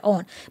definitely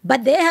on.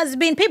 But there has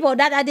been people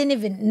that I didn't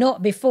even know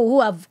before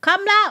who have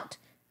come out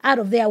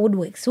of their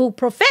woodworks, who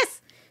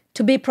profess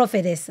to be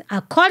prophetess,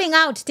 are calling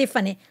out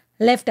Tiphani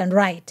left and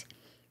right.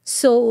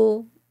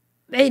 So,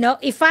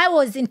 if I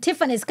was in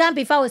Tiffany's camp,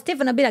 if I was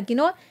Tiphani, I'd be like,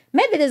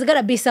 maybe there's got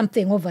to be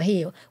something over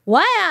here.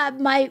 Why are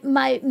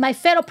my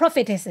fellow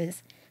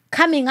prophetesses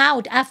coming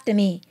out after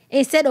me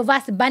instead of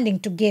us banding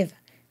together?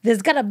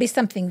 There's got to be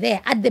something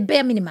there at the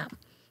bare minimum.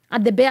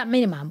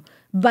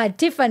 But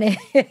Tiphani,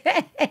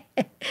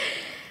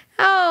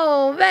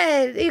 oh,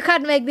 man, you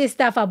can't make this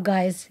stuff up,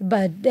 guys.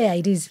 But there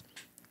it is.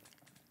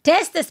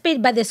 Test the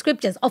spirit by the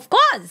scriptures. Of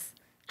course.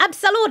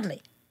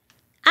 Absolutely.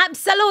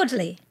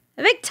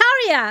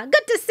 Victoria,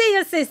 good to see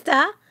you,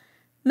 sister.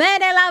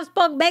 Man, I love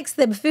pork makes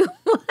them feel.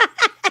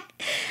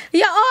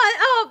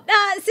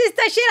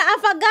 Sister Sheila, I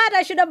forgot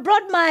I should have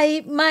brought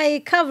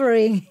my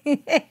covering.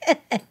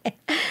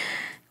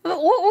 We're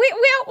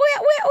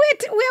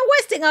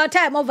wasting our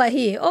time over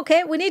here,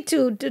 okay? We need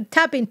to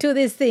tap into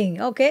this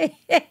thing, okay?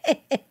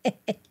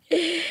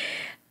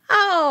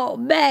 Oh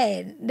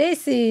man,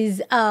 this is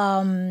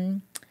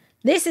the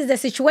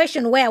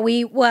situation where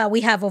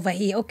we have over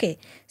here. Okay,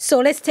 so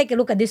let's take a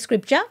look at this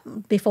scripture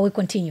before we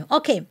continue.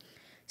 Okay,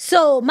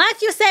 so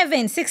Matthew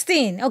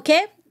 7:16.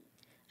 Okay,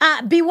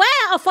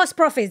 beware of false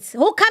prophets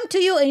who come to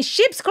you in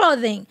sheep's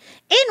clothing,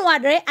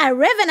 inwardly are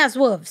ravenous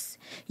wolves.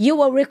 You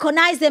will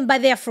recognize them by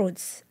their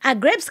fruits. Are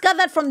grapes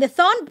gathered from the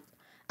thorn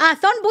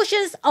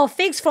bushes, or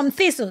figs from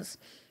thistles?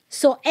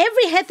 So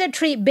every healthy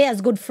tree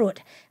bears good fruit,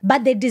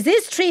 but the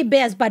diseased tree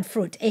bears bad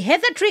fruit. A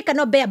healthy tree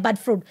cannot bear bad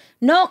fruit,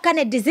 nor can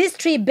a diseased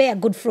tree bear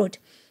good fruit.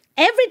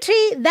 Every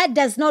tree that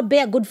does not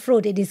bear good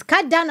fruit, it is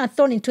cut down and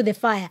thrown into the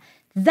fire.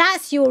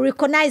 Thus you will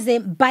recognize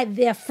them by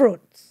their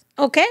fruits.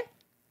 Okay?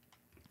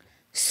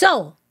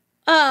 So,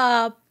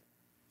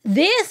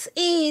 this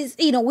is,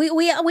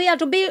 we are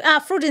to be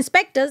fruit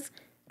inspectors,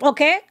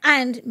 okay?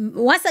 And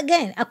once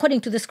again,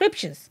 according to the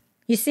scriptures,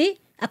 you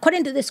see?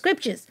 According to the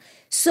scriptures.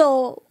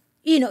 So,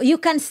 you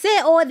can say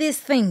all these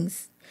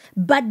things,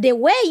 but the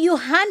way you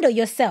handle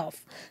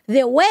yourself,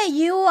 the way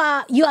you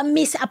are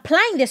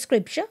misapplying the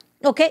scripture,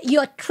 okay? You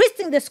are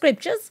twisting the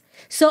scriptures.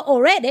 So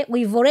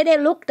we've already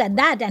looked at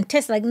that and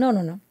tested like,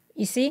 no.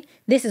 You see,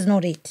 this is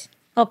not it,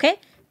 okay?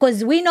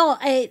 Because we know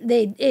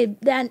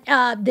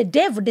the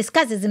devil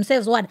disguises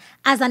himself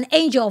as an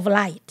angel of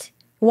light.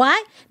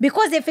 Why?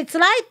 Because if it's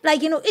light,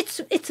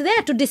 it's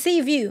there to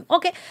deceive you.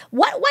 Okay,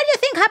 what do you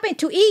think happened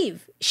to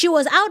Eve? She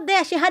was out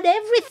there. She had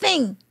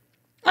everything.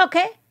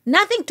 Okay,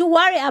 nothing to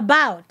worry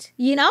about.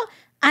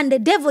 And the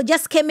devil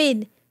just came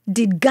in.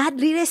 Did God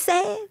really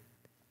say?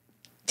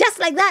 Just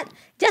like that,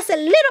 just a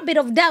little bit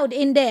of doubt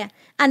in there,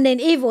 and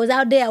then Eve was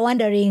out there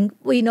wondering,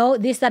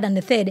 this, that, and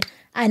the third,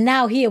 and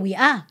now here we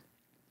are.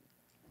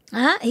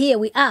 Here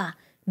we are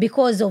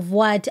because of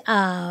what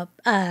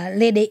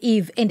Lady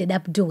Eve ended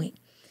up doing.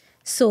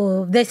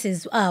 So this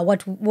is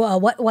what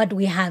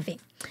we're having.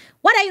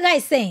 What are you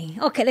guys saying?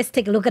 Okay, let's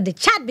take a look at the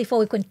chat before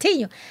we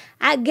continue.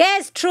 I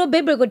guess true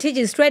biblical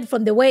teaching straight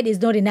from the word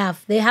is not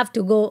enough. They have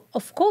to go.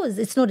 Of course,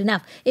 it's not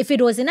enough. If it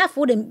was enough,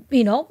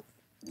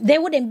 this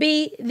wouldn't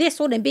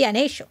be an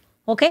issue.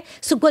 Okay,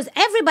 so because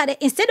everybody,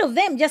 instead of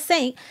them just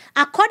saying,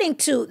 according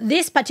to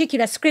this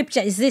particular scripture,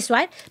 is this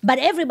right? But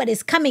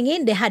everybody's coming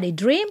in, they had a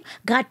dream,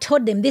 God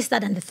told them this,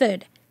 that, and the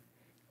third.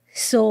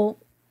 So,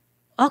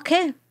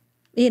 okay,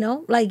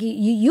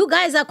 you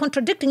guys are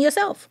contradicting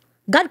yourself.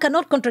 God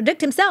cannot contradict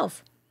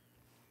himself.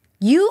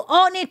 You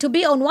all need to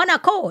be on one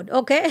accord,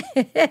 okay?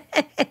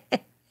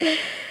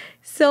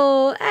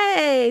 So,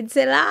 hey, it's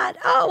a lot.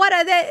 Oh, what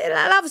are they?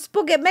 I love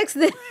spooky. It makes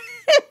them...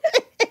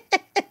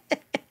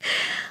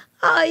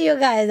 Oh, you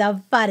guys are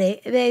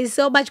funny. There is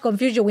so much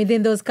confusion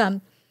within those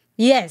camps.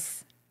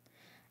 Yes.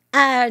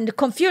 And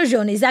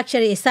confusion is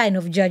actually a sign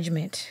of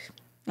judgment.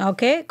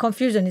 Okay?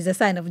 Confusion is a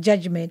sign of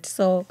judgment.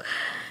 So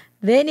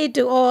they need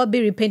to all be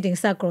repenting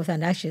sackcloth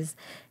and ashes.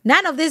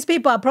 None of these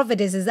people are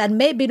prophetesses and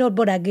maybe not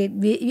born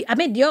again. I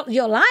mean,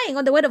 you're lying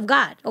on the word of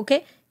God.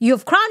 Okay? Who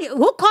called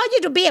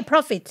you to be a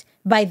prophet,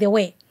 by the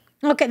way?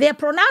 Okay? They're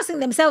pronouncing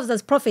themselves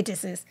as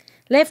prophetesses,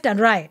 left and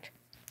right.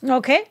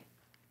 Okay?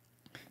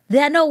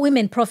 There are no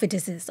women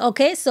prophetesses,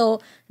 okay? So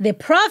the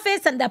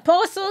prophets and the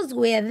apostles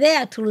were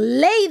there to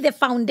lay the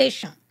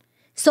foundation.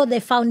 So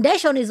the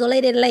foundation is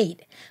already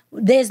laid.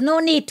 There's no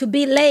need to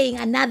be laying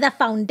another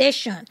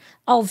foundation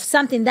of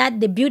something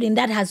the building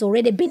that has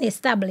already been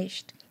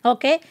established,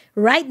 okay?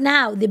 Right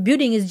now, the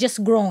building is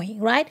just growing,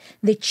 right?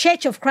 The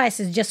church of Christ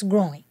is just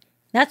growing.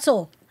 That's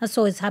all. That's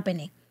all is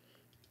happening.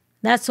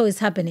 That's all is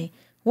happening.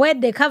 Where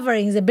the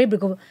covering is a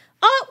biblical...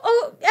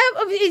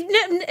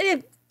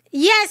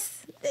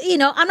 Yes,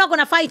 I'm not going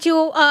to fight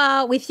you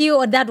with you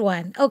or that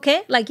one,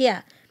 okay?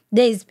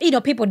 There's,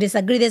 people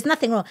disagree. There's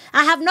nothing wrong.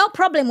 I have no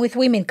problem with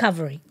women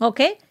covering,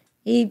 okay?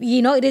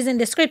 It is in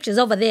the scriptures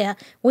over there.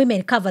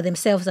 Women cover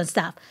themselves and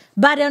stuff.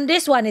 But on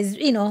this one is,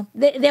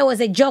 there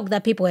was a joke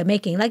that people were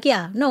making.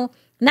 No,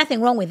 nothing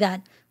wrong with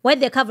that.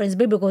 When they're covering is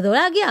biblical, they're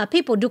like,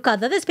 people do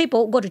cover. These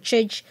people go to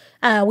church,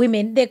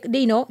 women,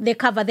 they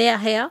cover their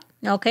hair,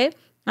 okay?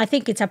 I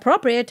think it's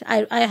appropriate.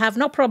 I have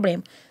no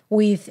problem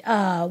with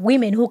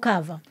women who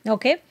cover,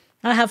 okay?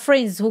 I have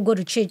friends who go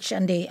to church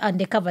and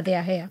they cover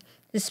their hair.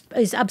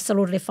 It's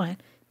absolutely fine.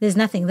 There's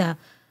nothing there.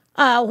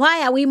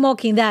 Why are we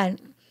mocking that?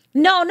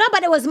 No,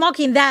 nobody was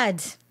mocking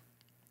that.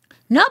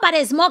 Nobody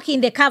is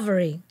mocking the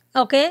covering,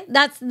 okay?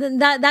 That's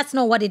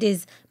not what it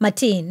is,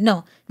 Martine.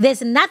 No,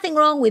 there's nothing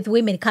wrong with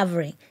women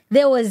covering.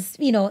 There was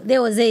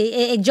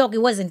a joke.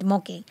 It wasn't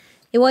mocking.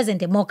 It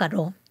wasn't a mock at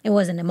all. It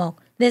wasn't a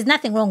mock. There's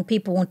nothing wrong.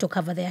 People want to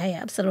cover their hair.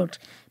 Absolutely.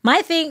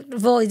 My thing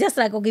is just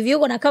like, okay, if you're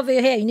going to cover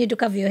your hair, you need to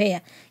cover your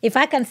hair. If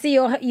I can see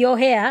your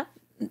hair,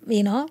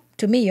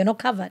 to me, you're not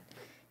covered.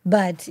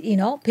 But,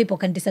 people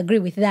can disagree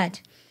with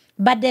that.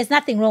 But there's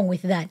nothing wrong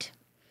with that.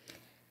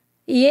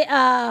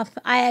 Yeah,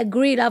 I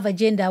agree. Love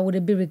agenda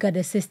would be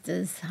regarded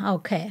sisters.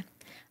 Okay.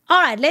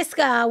 All right,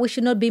 we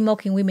should not be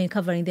mocking women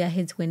covering their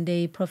heads when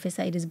they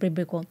prophesy. It is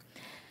biblical.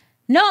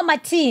 No,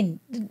 Martine,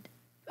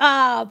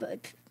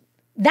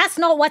 that's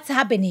not what's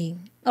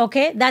happening.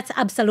 Okay? That's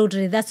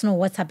not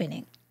what's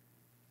happening.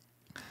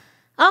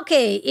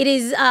 Okay, it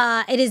is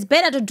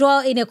better to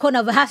draw in a corner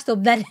of a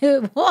housetop than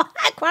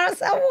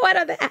what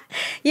are the,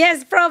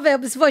 yes,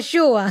 Proverbs for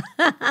sure.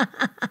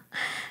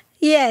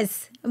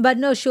 Yes, but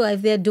not sure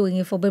if they're doing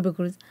it for baby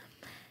cruise.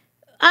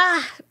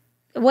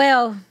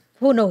 Well,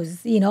 who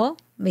knows, you know?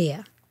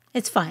 Yeah,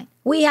 it's fine.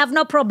 We have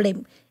no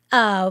problem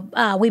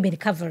women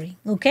covering,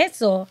 okay?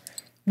 So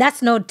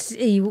that's not,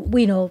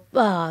 we're not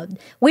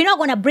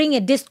going to bring a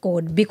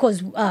discord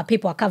because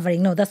people are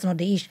covering. No, that's not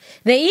the issue.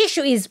 The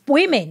issue is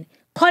women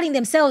calling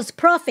themselves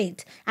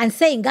prophet and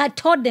saying God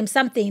told them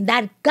something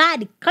that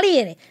God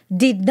clearly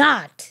did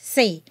not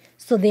say.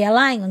 So they are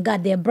lying on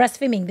God. They are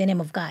blaspheming the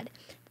name of God.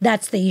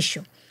 That's the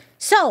issue.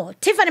 So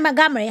Tiphani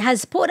Montgomery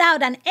has put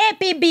out an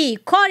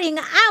APB calling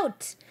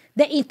out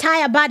the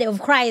entire body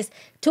of Christ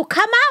to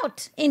come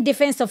out in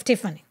defense of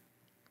Tiphani.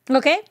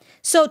 Okay?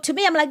 So to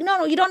me, I'm like,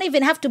 no, you don't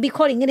even have to be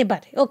calling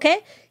anybody. Okay?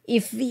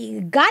 If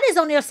God is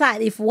on your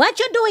side, if what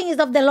you're doing is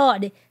of the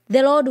Lord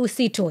will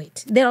see to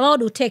it. The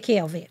Lord will take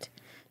care of it.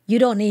 You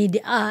don't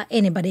need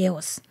anybody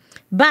else.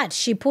 But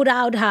she put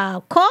out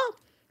her call.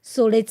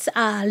 So let's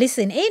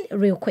listen in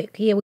real quick.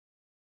 Here we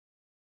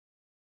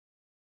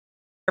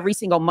every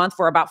single month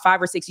for about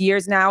 5 or 6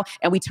 years now.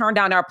 And we turn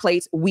down our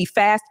plates. We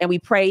fast and we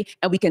pray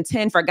and we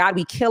contend for God.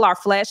 We kill our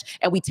flesh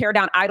and we tear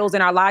down idols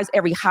in our lives,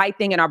 every high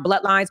thing in our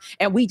bloodlines.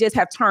 And we just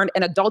have turned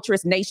an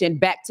adulterous nation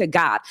back to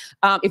God.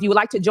 If you would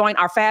like to join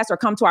our fast or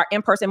come to our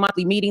in-person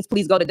monthly meetings,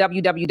 please go to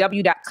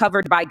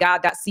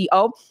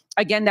www.coveredbygod.co.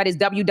 Again, that is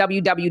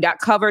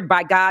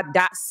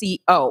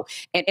www.coveredbygod.co,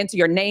 and enter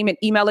your name and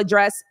email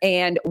address,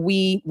 and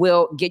we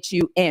will get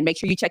you in. Make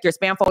sure you check your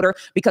spam folder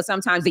because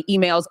sometimes the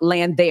emails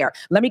land there.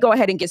 Let me go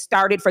ahead and get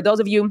started. For those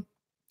of you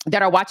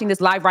that are watching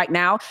this live right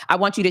now, I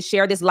want you to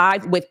share this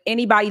live with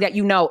anybody that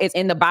you know is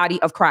in the body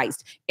of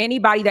Christ.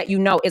 Anybody that you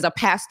know is a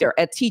pastor,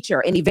 a teacher,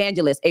 an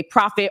evangelist, a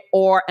prophet,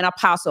 or an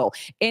apostle.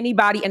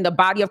 Anybody in the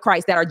body of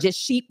Christ that are just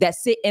sheep that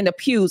sit in the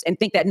pews and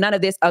think that none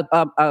of this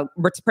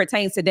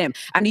pertains to them.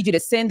 I need you to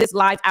send this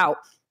live out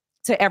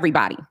to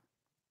everybody.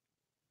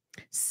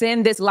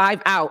 Send this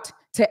live out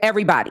to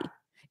everybody.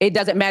 It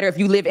doesn't matter if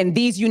you live in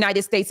these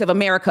United States of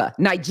America,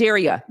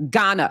 Nigeria,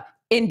 Ghana,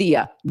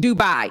 India,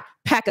 Dubai,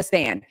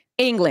 Pakistan,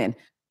 England,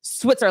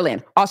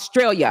 Switzerland,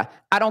 Australia.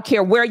 I don't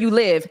care where you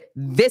live.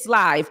 This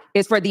live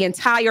is for the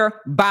entire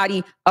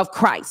body of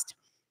Christ.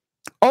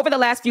 Over the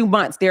last few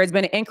months, there has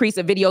been an increase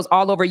of videos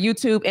all over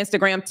YouTube,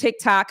 Instagram,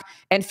 TikTok,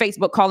 and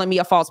Facebook calling me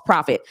a false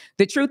prophet.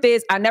 The truth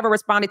is, I never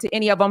responded to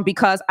any of them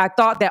because I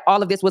thought that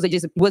all of this was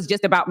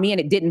just about me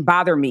and it didn't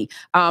bother me.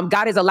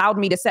 God has allowed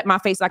me to set my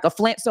face like a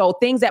flint, so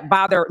things that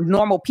bother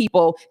normal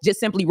people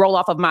just simply roll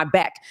off of my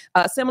back.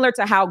 Similar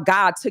to how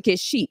God took his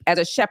sheep as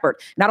a shepherd.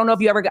 And I don't know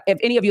if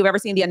any of you have ever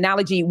seen the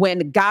analogy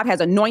when God has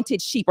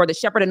anointed sheep or the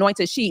shepherd anoints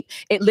a sheep.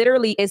 It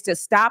literally is to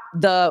stop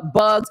the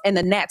bugs and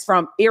the gnats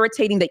from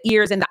irritating the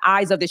ears and the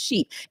eyes of the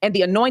sheep, and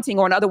the anointing,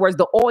 or in other words,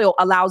 the oil,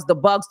 allows the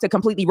bugs to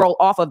completely roll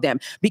off of them.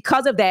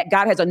 Because of that,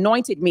 God has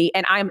anointed me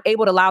and I am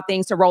able to allow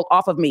things to roll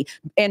off of me.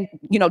 And,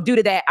 due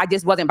to that, I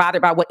just wasn't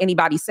bothered by what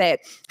anybody said.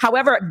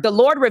 However, the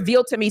Lord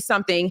revealed to me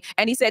something,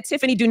 and he said,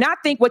 Tiphani, do not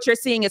think what you're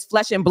seeing is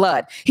flesh and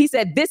blood. He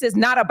said, this is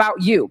not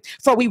about you.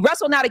 For we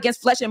wrestle not against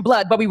flesh and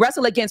blood, but we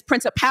wrestle against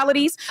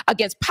principalities,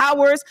 against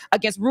powers,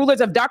 against rulers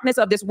of darkness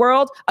of this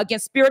world,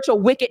 against spiritual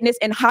wickedness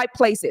in high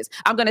places.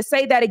 I'm going to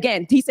say that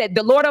again. He said,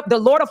 the Lord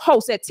of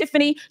hosts said,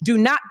 Tiphani, do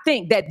not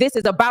think that this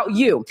is about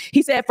you.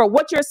 He said, for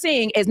what you're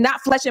seeing is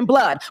not flesh and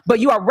blood, but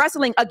you are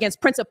wrestling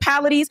against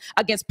principalities,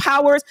 against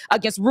powers,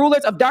 against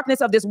rulers of darkness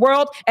of this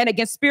world, and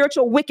against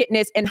spiritual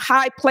wickedness in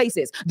high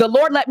places. The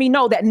Lord let me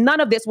know that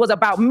none of this was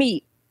about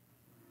me.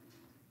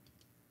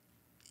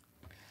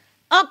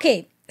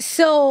 Okay,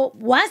 so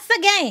once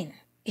again,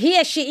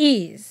 here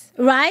she is,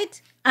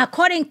 right?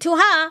 According to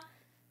her,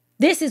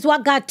 this is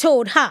what God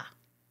told her,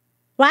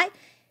 right?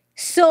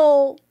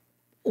 So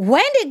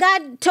when did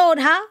God told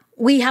her?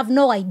 We have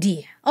no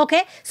idea.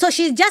 Okay, so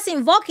she's just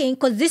invoking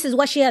because this is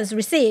what she has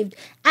received,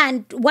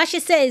 and what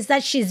she says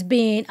that she's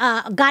been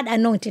God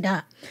anointed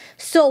her.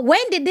 So when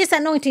did this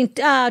anointing?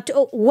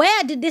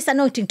 Where did this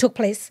anointing took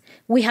place?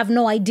 We have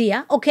no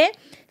idea. Okay,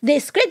 the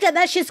scripture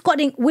that she's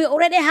quoting, we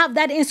already have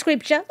that in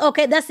scripture.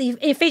 Okay, that's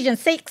Ephesians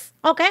 6.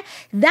 Okay,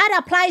 that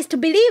applies to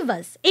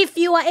believers. If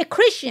you are a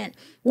Christian,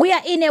 we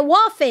are in a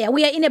warfare.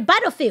 We are in a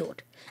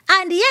battlefield.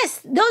 And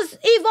yes, those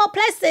evil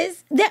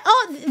places, they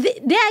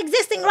are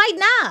existing right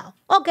now.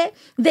 Okay,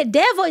 the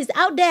devil is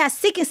out there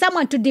seeking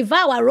someone to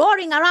devour,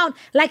 roaring around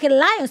like a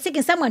lion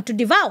seeking someone to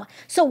devour.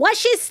 So what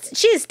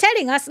she's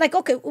telling us, like,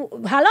 okay,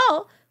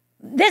 hello,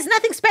 there's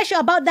nothing special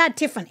about that,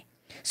 Tiphani.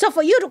 So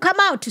for you to come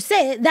out to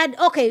say that,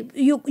 okay,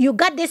 you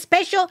got this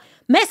special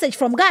message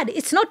from God,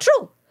 it's not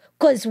true.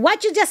 Because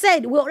what you just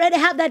said, we already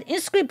have that in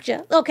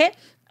scripture. Okay,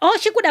 all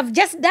she could have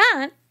just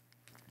done,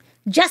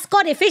 just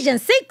got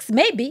Ephesians 6,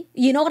 maybe,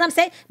 you know what I'm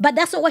saying? But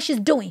that's not what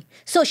she's doing.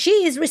 So she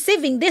is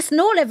receiving this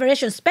new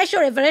revelation, special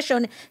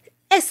revelation,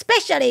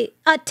 especially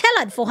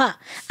tailored for her.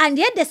 And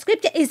yet the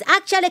scripture is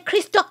actually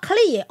crystal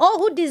clear. All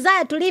who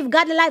desire to live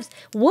godly lives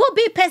will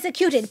be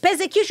persecuted.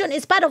 Persecution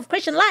is part of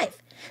Christian life.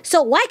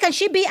 So why can't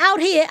she be out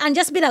here and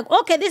just be like,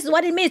 okay, this is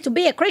what it means to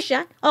be a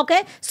Christian,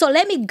 okay? So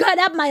let me gird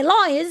up my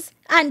loins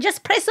and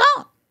just press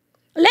on.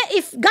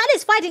 If God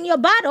is fighting your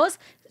battles,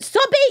 so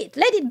be it.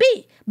 Let it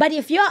be. But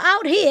if you're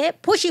out here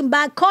pushing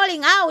back,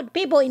 calling out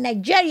people in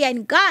Nigeria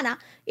and Ghana,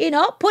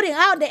 putting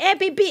out the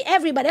APP,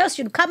 everybody else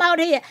should come out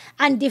here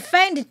and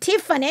defend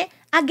Tiphani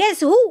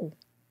against who?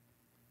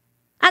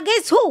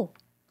 Against who?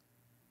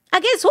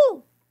 Against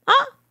who?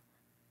 Huh?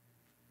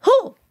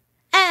 Who?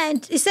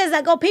 And it says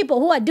like, people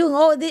who are doing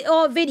all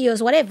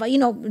videos, whatever,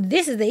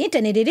 this is the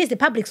internet. It is the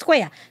public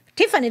square.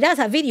 Tiphani does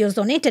have videos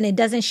on the internet,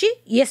 doesn't she?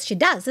 Yes, she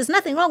does. There's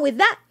nothing wrong with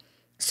that.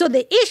 So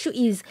the issue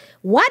is,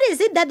 what is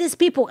it that these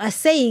people are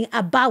saying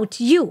about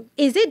you?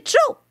 Is it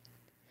true?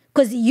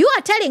 Because you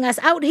are telling us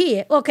out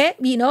here, okay,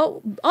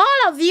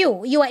 all of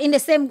you are in the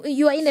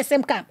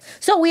same camp.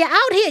 So we are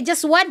out here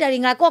just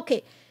wondering like,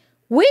 okay,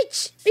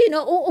 which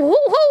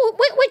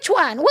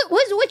one?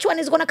 Which one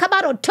is going to come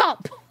out on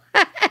top?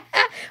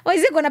 Or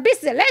is it going to be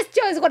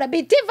Celestial? Is it going to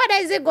be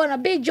Tiphani? Is it going to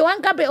be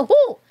Joanne.Gabriel?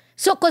 Who?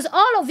 So, because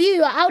all of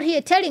you are out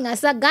here telling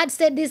us that God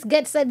said this,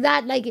 God said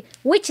that, like,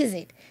 which is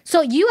it?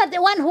 So you are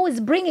the one who is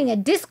bringing a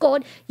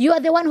discord. You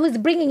are the one who is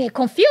bringing a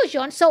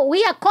confusion. So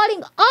we are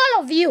calling all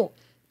of you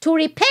to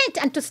repent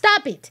and to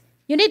stop it.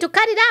 You need to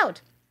cut it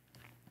out.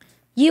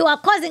 You are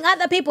causing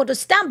other people to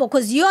stumble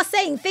because you're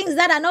saying things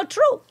that are not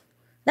true.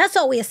 That's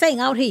what we are saying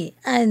out here.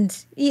 And,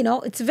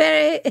 it's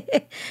very,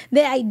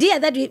 the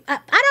idea that I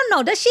don't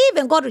know, does she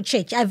even go to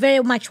church? I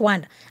very much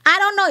wonder. I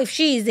don't know if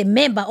she is a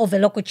member of a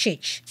local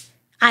church.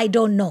 I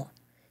don't know.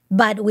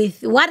 But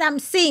with what I'm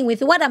seeing,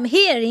 with what I'm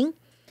hearing,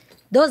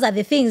 those are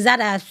the things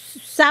that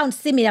sound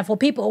similar for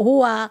people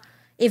who are,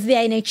 if they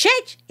are in a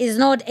church, it's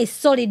not a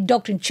solid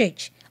doctrine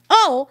church.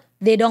 Or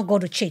they don't go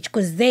to church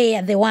because they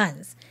are the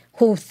ones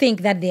who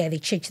think that they are the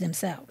church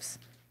themselves.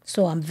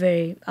 So I'm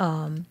very,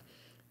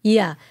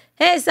 yeah.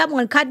 Hey,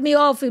 someone cut me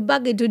off with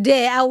Buggy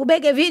today. I will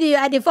make a video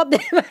and inform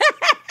them.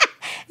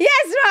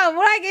 Yes, Rob,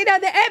 like,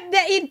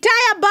 the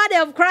entire body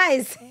of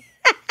Christ.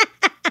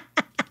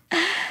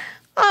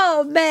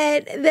 Oh,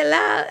 man,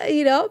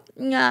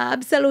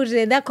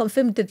 absolutely. That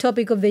confirmed the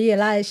topic of the year.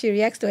 Like, she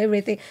reacts to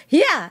everything.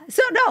 Yeah,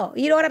 so no,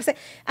 you know what I'm saying?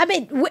 I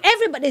mean,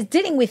 everybody's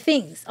dealing with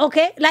things,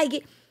 okay?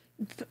 Like,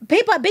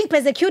 people are being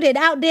persecuted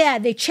out there.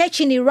 The church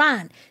in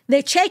Iran,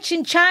 the church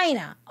in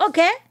China,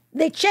 okay?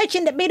 The church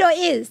in the Middle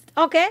East,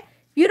 okay?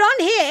 You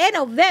don't hear any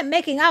of them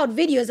making out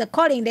videos and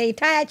calling the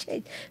entire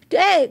church.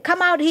 Hey,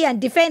 come out here and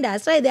defend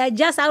us. Right? They're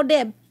just out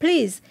there.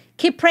 Please,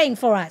 keep praying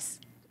for us,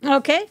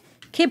 okay?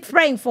 Keep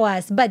praying for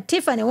us. But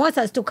Tiphani wants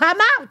us to come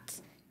out.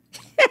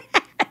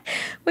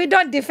 We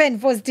don't defend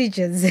false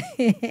teachers.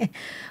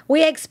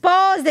 We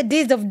expose the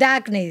deeds of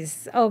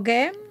darkness,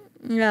 okay?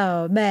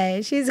 Oh,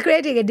 man. She's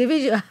creating a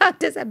division. How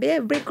does that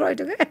behave? Bring glory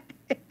to God.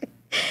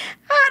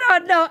 I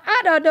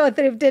don't know,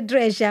 Thrifted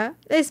Treasure.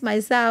 This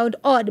might sound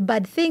odd,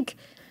 but think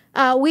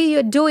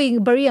you're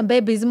doing Berean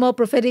babies more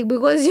prophetic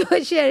because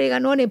you're sharing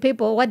and warning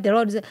people what the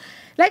Lord is.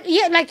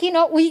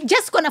 We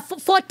just gonna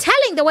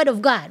foretelling the word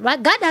of God,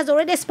 right? God has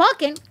already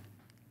spoken.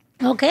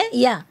 Okay,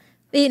 yeah.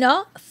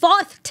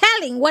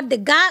 Foretelling what the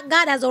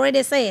God has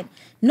already said.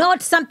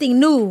 Not something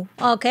new.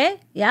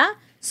 Okay, yeah.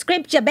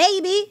 Scripture,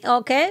 baby.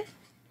 Okay.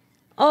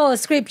 Oh,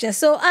 scripture.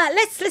 So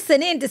let's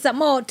listen in to some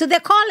more. To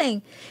the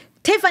calling.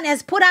 Tiphani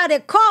has put out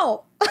a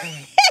call.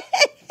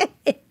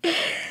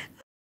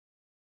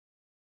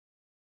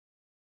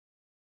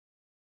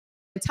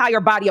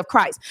 Entire body of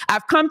Christ.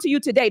 I've come to you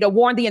today to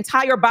warn the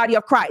entire body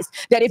of Christ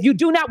that if you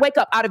do not wake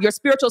up out of your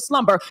spiritual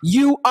slumber,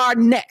 you are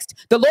next.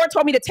 The Lord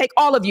told me to take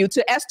all of you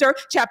to Esther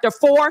chapter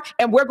 4,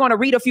 and we're going to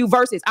read a few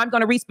verses. I'm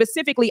going to read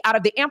specifically out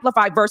of the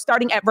Amplified verse,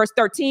 starting at verse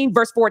 13,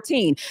 verse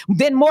 14.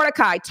 Then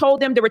Mordecai told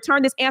them to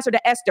return this answer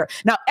to Esther.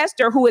 Now,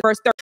 Esther, who is verse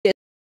 13,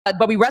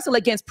 but we wrestle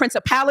against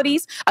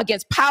principalities,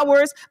 against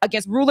powers,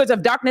 against rulers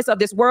of darkness of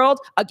this world,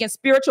 against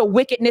spiritual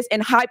wickedness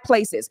in high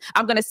places.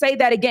 I'm going to say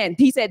that again.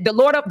 He said, the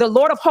Lord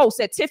of hosts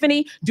said,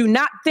 Tiphani, do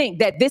not think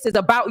that this is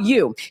about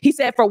you. He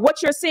said, for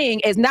what you're seeing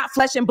is not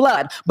flesh and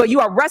blood, but you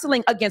are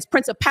wrestling against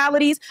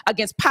principalities,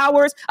 against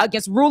powers,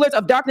 against rulers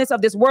of darkness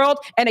of this world,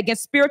 and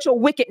against spiritual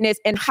wickedness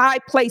in high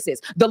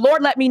places. The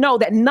Lord let me know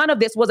that none of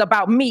this was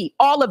about me.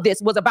 All of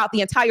this was about the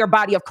entire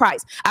body of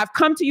Christ. I've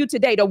come to you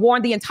today to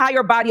warn the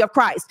entire body of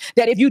Christ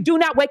that if you do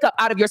not wake up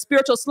out of your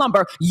spiritual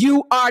slumber,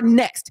 you are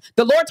next.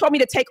 The Lord told me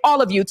to take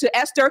all of you to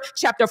Esther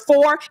chapter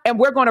 4, and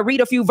we're going to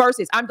read a few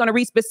verses. I'm going to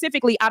read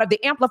specifically out of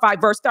the Amplified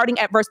verse, starting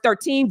at verse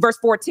 13, verse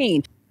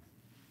 14.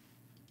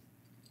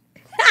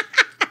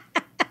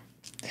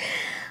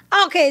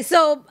 Okay,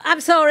 so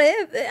I'm sorry,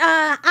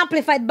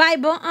 Amplified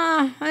Bible,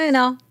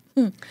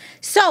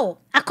 So,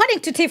 according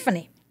to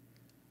Tiphani,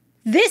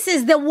 this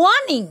is the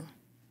warning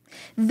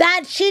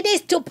that she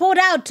needs to put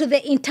out to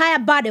the entire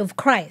body of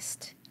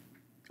Christ.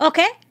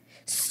 Okay?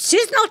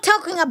 She's not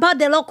talking about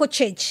the local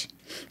church.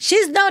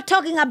 She's not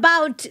talking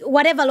about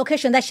whatever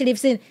location that she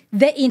lives in,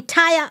 the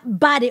entire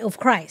body of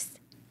Christ.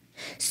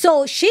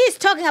 So she's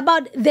talking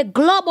about the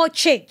global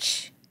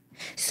church.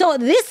 So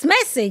this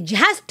message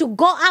has to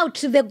go out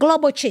to the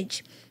global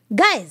church.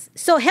 Guys,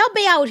 so help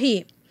me out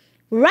here.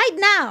 Right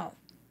now,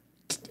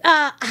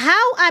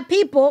 how are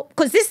people,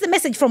 because this is the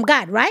message from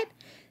God, right?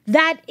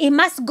 That it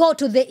must go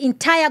to the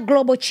entire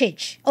global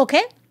church,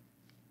 okay?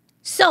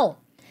 So,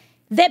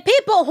 the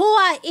people who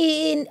are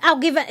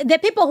the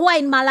people who are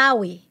in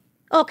Malawi,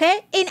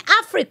 okay? In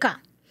Africa,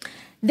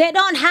 they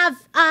don't have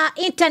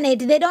internet,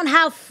 they don't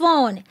have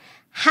phone.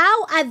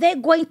 How are they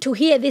going to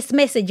hear this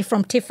message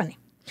from Tiphani?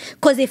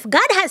 Because if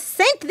God has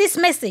sent this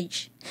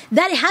message,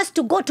 that it has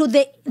to go to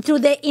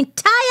the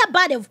entire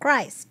body of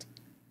Christ.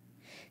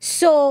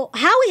 So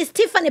how is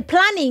Tiphani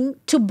planning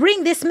to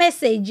bring this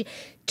message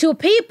to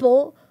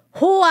people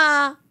who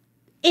are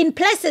in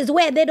places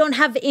where they don't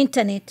have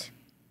internet?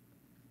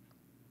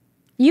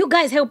 You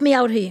guys help me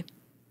out here.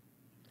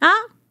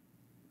 Huh?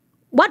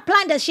 What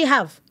plan does she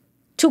have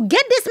to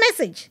get this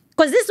message?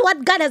 Because this is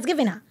what God has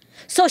given her.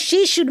 So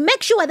she should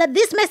make sure that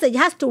this message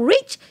has to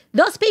reach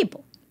those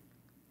people.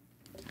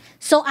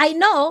 So I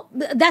know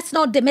that's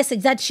not the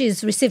message that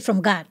she's received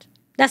from God.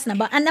 That's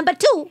number. And number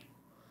two,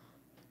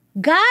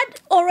 God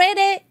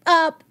already,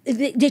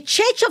 the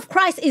church of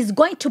Christ is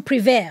going to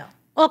prevail.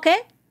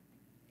 Okay?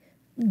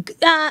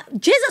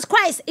 Jesus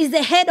Christ is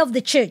the head of the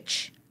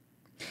church.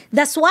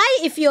 That's why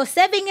if you're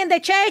serving in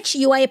the church,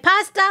 you are a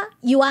pastor,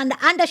 you are an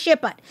under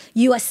shepherd.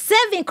 You are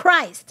serving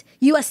Christ.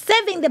 You are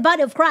serving the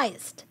body of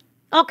Christ.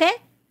 Okay?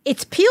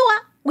 It's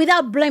pure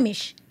without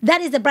blemish.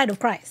 That is the bride of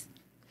Christ.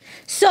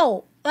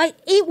 So,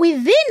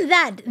 within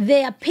that,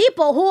 there are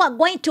people who are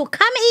going to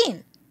come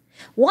in,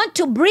 want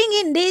to bring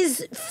in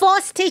these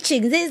false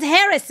teachings, these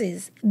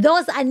heresies.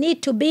 Those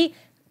need to be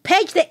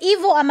purge the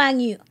evil among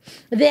you.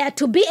 They are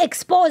to be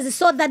exposed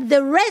so that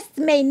the rest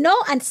may know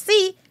and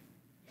see.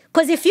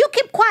 Because if you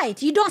keep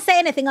quiet, you don't say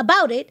anything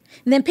about it,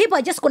 then people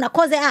are just going to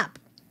cause it up,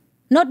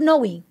 not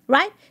knowing,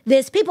 right?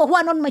 There's people who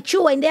are not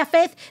mature in their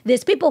faith.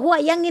 There's people who are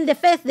young in the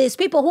faith. There's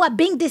people who are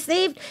being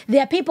deceived.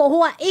 There are people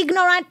who are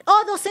ignorant.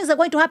 All those things are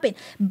going to happen.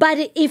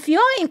 But if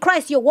you're in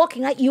Christ, you're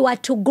walking, right? You are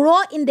to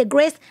grow in the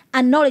grace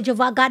and knowledge of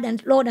our God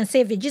and Lord and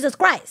Savior, Jesus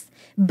Christ,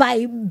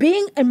 by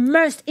being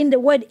immersed in the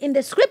word, in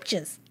the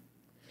scriptures.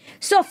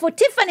 So for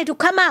Tiphani to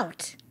come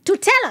out to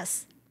tell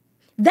us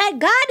that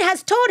God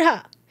has told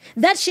her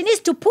that she needs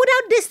to put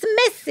out this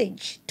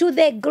message to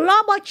the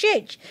global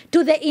church,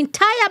 to the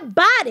entire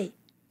body.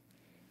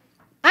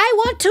 I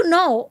want to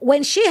know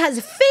when she has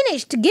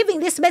finished giving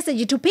this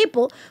message to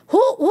people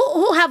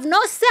who have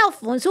no cell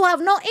phones, who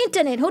have no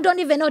internet, who don't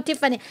even know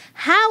Tiphani,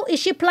 how is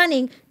she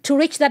planning to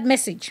reach that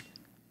message?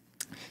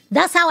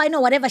 That's how I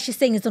know whatever she's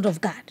saying is not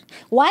of God.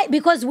 Why?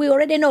 Because we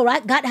already know,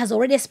 right? God has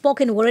already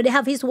spoken. We already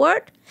have his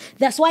word.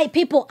 That's why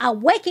people are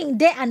working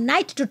day and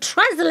night to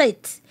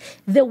translate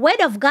the word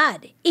of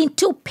God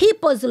into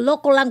people's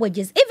local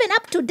languages. Even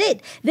up to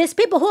date, there's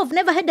people who have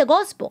never heard the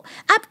gospel.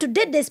 Up to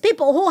date, there's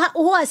people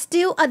who are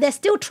still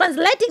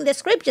translating the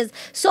scriptures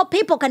so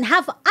people can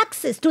have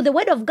access to the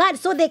word of God,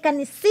 so they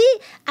can see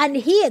and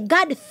hear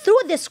God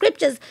through the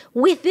scriptures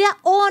with their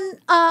own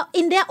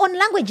in their own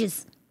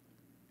languages.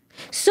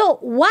 So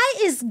why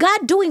is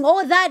God doing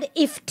all that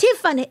if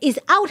Tiphani is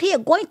out here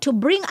going to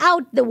bring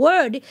out the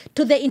word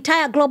to the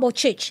entire global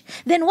church?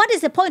 Then what is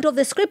the point of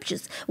the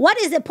scriptures?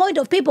 What is the point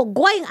of people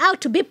going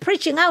out to be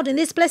preaching out in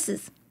these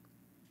places?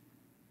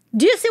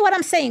 Do you see what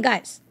I'm saying,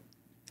 guys?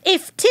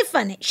 If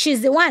Tiphani,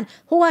 she's the one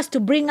who has to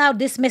bring out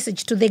this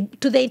message to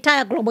the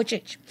entire global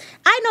church.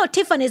 I know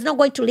Tiphani is not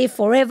going to live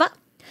forever.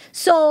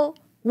 So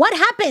what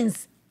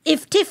happens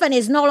if Tiphani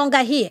is no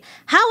longer here?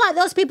 How are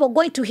those people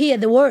going to hear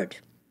the word?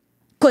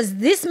 Because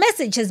this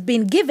message has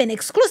been given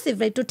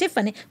exclusively to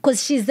Tiphani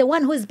because she's the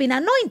one who has been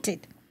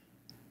anointed.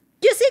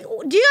 Do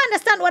you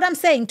understand what I'm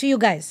saying to you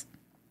guys?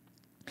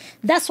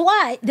 That's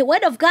why the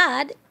word of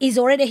God is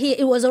already here.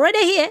 It was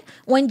already here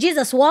when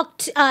Jesus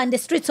walked in the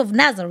streets of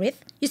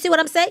Nazareth. You see what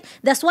I'm saying?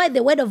 That's why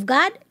the word of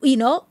God,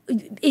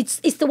 it's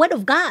the word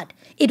of God.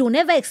 It will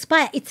never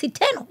expire. It's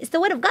eternal. It's the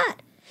word of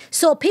God.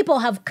 So people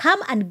have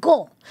come and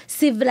go.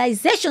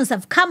 Civilizations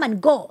have come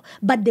and go.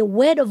 But the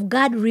word of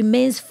God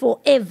remains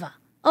forever.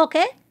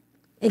 Okay?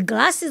 A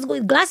glass is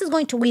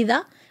going to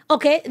wither.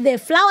 Okay? The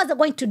flowers are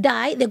going to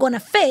die. They're going to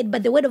fade.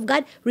 But the word of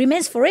God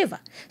remains forever.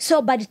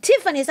 So, but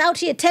Tiphani is out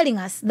here telling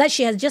us that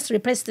she has just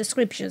replaced the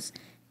scriptures.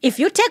 If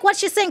you take what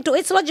she's saying to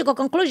its logical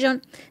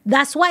conclusion,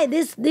 that's why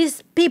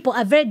these people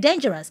are very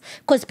dangerous.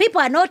 Because people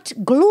are not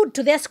glued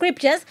to their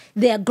scriptures.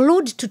 They are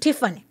glued to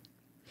Tiphani.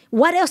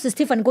 What else is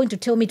Tiphani going to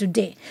tell me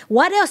today?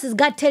 What else is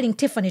God telling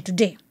Tiphani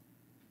today?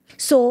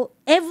 So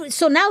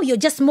now you're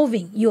just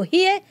moving. You're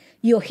here.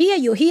 Meantime,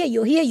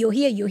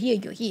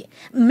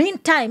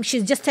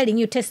 she's just telling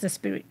you, test the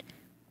spirit.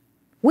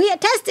 We are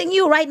testing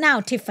you right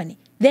now, Tiphani.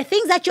 The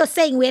things that you're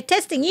saying, we are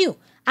testing you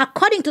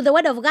according to the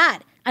word of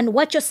God. And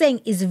what you're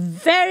saying is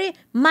very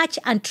much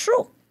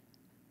untrue.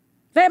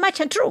 Very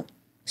much untrue.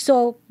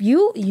 So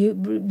you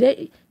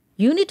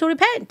need to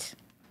repent.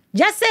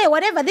 Just say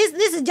whatever. This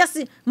is just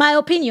my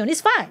opinion. It's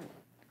fine.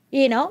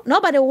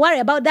 Nobody will worry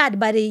about that.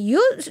 But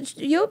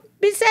you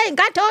be saying,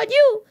 God told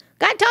you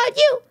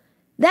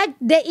that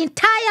the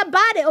entire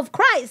body of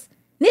Christ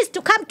needs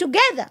to come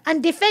together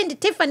and defend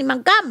Tiphani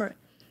Montgomery.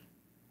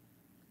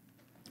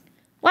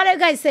 What are you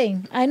guys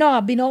saying? I know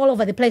I've been all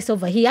over the place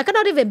over here. I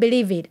cannot even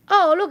believe it.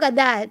 Oh, look at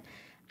that.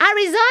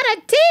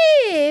 Arizona T.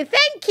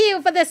 Thank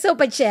you for the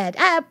super chat.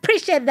 I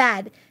appreciate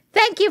that.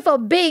 Thank you for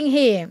being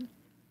here.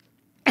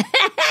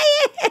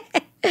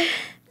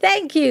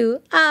 Thank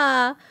you.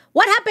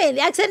 What happened?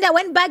 The accent, I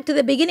went back to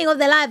the beginning of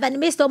the live and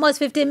missed almost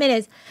 15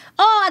 minutes.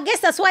 Oh, I guess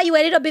that's why you were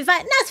a little bit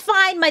fine. That's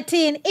fine,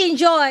 Martin.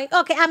 Enjoy.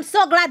 Okay, I'm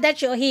so glad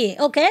that you're here.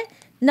 Okay?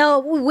 No,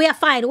 we are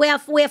fine. We are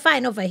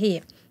fine over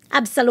here.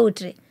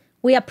 Absolutely.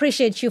 We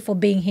appreciate you for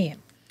being here.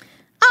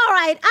 All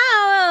right.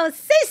 Oh,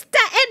 Sister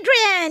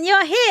Adrian,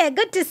 you're here.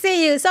 Good to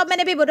see you. So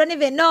many people don't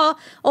even know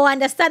or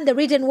understand the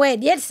written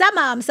word. Yet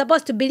somehow I'm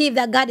supposed to believe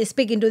that God is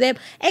speaking to them.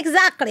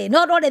 Exactly.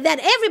 Not only that,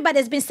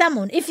 everybody's been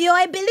summoned. If you're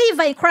a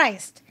believer in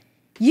Christ,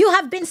 you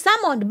have been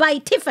summoned by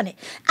Tiphani.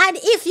 And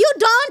if you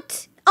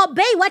don't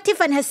obey what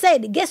Tiphani has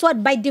said, guess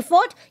what? By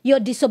default, you're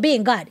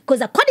disobeying God. Because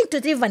according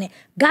to Tiphani,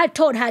 God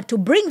told her to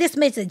bring this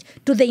message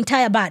to the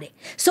entire body.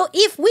 So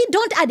if we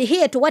don't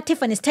adhere to what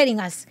Tiphani is telling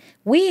us,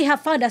 we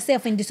have found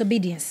ourselves in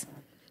disobedience.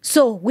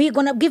 So we're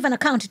going to give an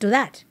account to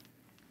that.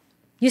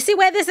 You see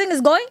where this thing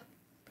is going?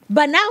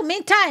 But now,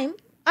 meantime,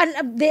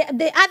 and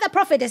the other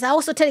prophets are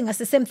also telling us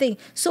the same thing.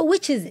 So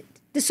which is it?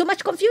 There's so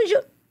much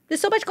confusion.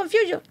 There's so much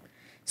confusion.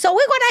 So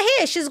we're going to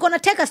hear she's going to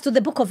take us to the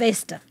book of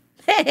Esther.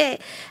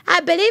 I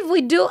believe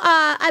we do.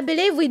 I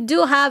believe we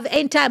do have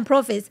end-time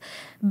prophets,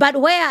 but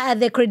where are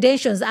the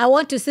credentials? I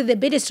want to see the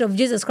ministry of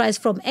Jesus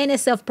Christ from any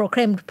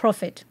self-proclaimed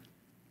prophet.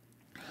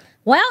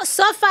 Well,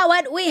 so far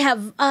what we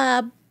have,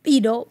 all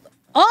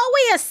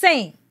we are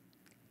saying,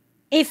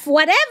 if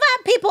whatever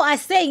people are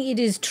saying it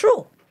is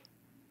true,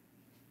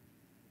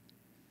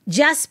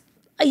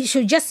 it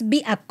should just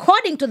be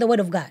according to the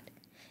word of God.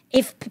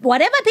 If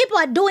whatever people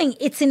are doing,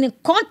 it's in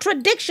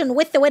contradiction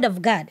with the word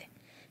of God.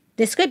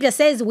 The scripture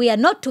says we are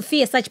not to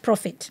fear such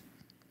prophet.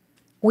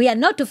 We are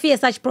not to fear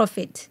such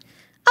prophet.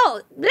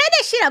 Oh, Lady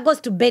Sheila goes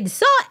to bed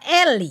so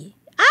early.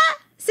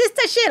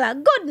 Sister Sheila,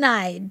 good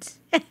night.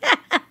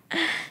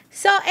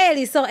 So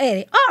early, so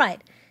early. All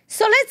right.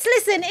 So let's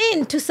listen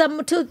in to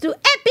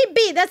Epi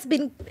B that's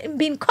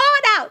been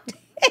called out.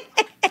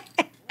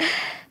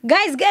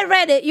 Guys, get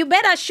ready. You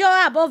better show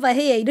up over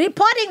here.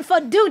 Reporting for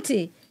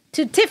duty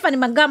to Tiphani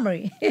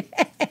Montgomery.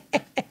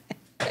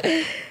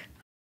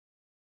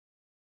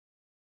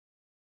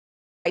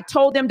 I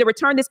told them to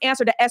return this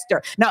answer to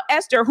Esther. Now,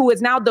 Esther, who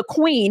is now the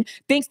queen,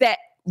 thinks that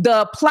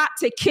the plot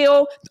to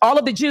kill all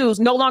of the Jews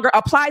no longer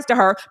applies to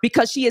her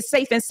because she is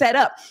safe and set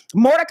up.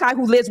 Mordecai,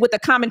 who lives with the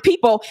common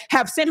people,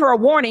 have sent her a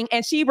warning,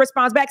 and she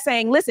responds back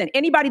saying, listen,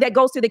 anybody that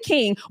goes to the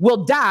king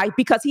will die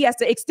because he has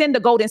to extend the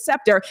golden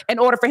scepter in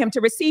order for him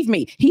to receive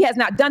me. He has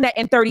not done that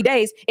in 30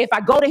 days. If I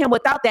go to him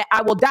without that,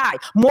 I will die.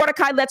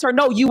 Mordecai lets her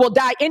know you will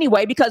die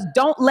anyway, because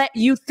don't let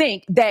you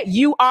think that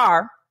you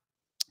are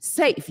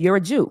safe. You're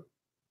a Jew.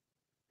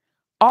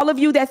 All of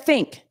you that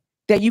think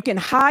that you can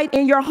hide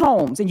in your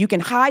homes and you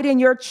can hide in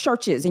your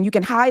churches and you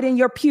can hide in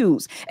your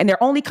pews and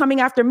they're only coming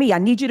after me, I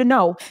need you to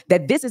know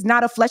that this is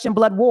not a flesh and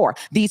blood war.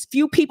 These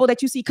few people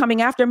that you see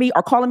coming after me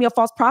are calling me a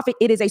false prophet.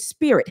 It is a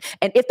spirit.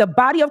 And if the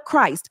body of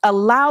Christ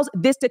allows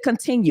this to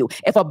continue,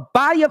 if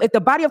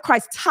the body of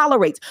Christ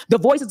tolerates the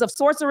voices of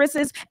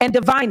sorceresses and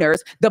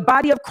diviners, the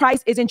body of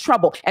Christ is in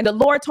trouble. And the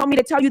Lord told me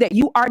to tell you that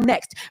you are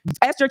next.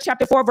 Esther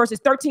chapter 4, verses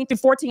 13 through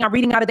 14, I'm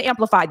reading out of the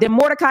Amplified. Then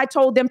Mordecai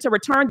told them to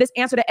return this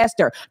answer to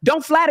Esther.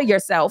 Don't flatter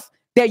yourself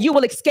that you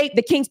will escape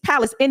the king's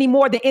palace any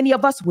more than any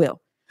of us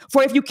will.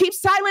 For if you keep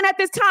silent at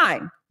this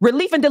time,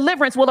 relief and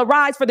deliverance will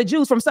arise for the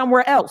Jews from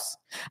somewhere else.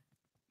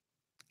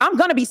 I'm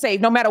going to be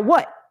saved no matter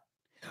what.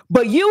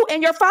 But you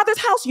and your father's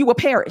house, you will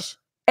perish.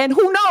 And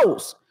who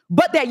knows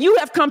but that you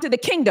have come to the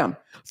kingdom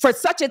for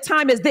such a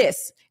time as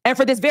this and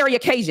for this very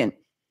occasion.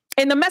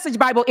 In the Message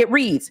Bible, it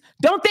reads,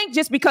 don't think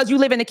just because you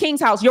live in the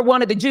king's house, you're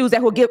one of the Jews that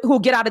who'll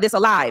get out of this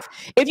alive.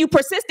 If you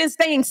persist in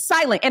staying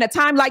silent in a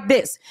time like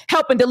this,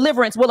 help and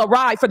deliverance will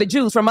arrive for the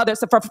Jews from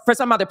for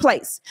some other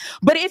place.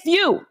 But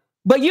you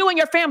and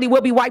your family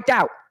will be wiped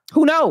out.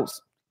 Who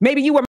knows?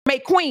 Maybe you were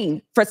made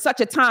queen for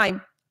such a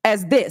time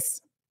as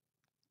this.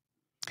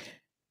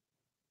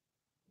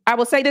 I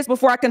will say this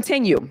before I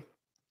continue.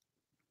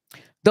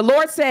 The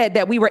Lord said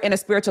that we were in a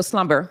spiritual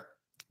slumber,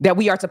 that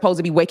we are supposed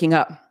to be waking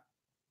up.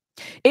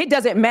 It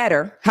doesn't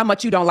matter how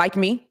much you don't like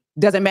me.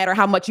 Doesn't matter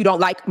how much you don't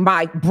like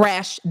my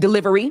brash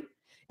delivery.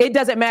 It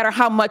doesn't matter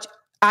how much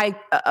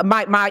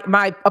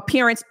my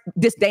appearance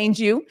disdains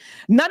you.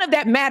 None of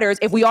that matters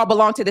if we all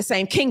belong to the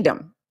same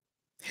kingdom.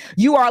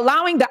 You are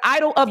allowing the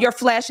idol of your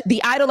flesh,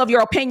 the idol of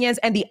your opinions,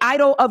 and the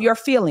idol of your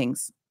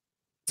feelings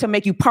to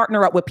make you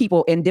partner up with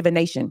people in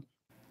divination.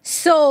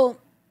 So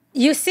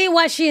you see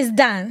what she's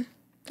done.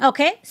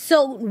 Okay.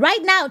 So right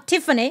now,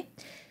 Tiphani,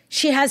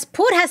 she has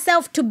put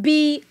herself to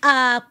be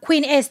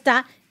Queen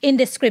Esther in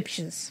the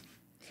scriptures.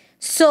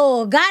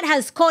 So God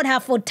has called her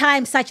for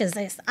times such as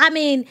this. I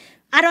mean,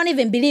 I don't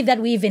even believe that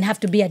we even have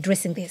to be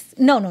addressing this.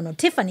 No.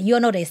 Tiphani, you're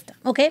not Esther,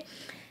 okay?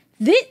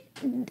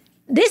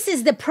 This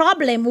is the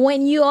problem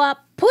when you are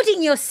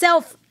putting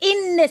yourself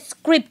in the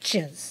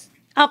scriptures,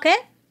 okay?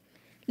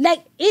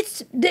 Like,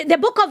 it's the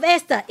book of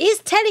Esther is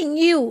telling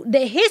you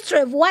the history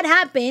of what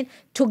happened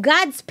to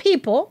God's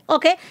people,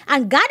 okay?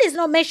 And God is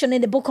not mentioned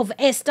in the book of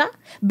Esther,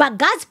 but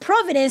God's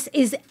providence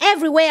is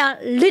everywhere,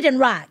 lit and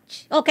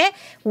raj, okay?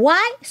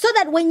 Why? So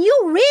that when you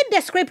read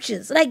the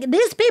scriptures, like,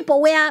 these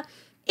people were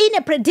in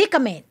a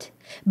predicament,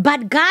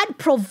 but God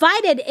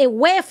provided a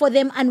way for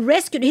them and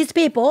rescued his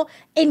people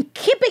in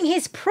keeping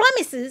his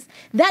promises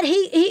that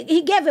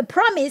he gave a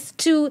promise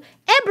to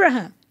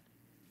Abraham.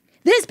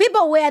 These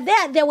people were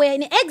there, they were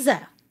in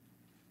exile.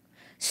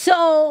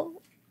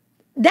 So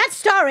that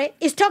story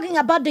is talking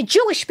about the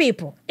Jewish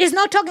people. It's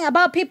not talking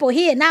about people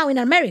here now in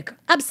America.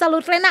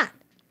 Absolutely not.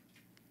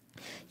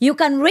 You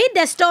can read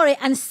the story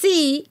and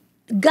see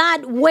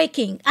God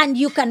working, and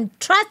you can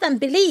trust and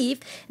believe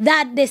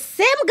that the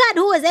same God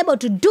who is able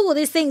to do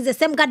these things, the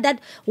same God that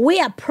we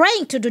are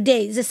praying to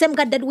today, is the same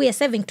God that we are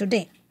serving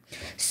today.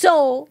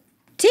 So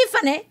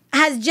Tiphani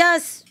has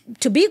just,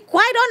 to be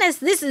quite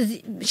honest,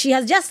 she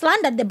has just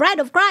slandered the bride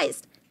of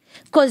Christ.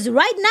 Because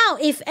right now,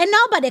 if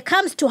nobody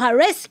comes to her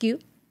rescue,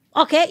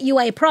 okay, you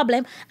are a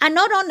problem. And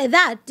not only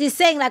that, she's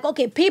saying like,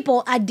 okay,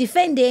 people are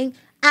defending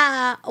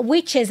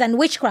witches and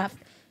witchcraft.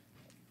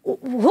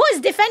 Who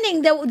is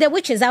defending the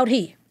witches out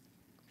here?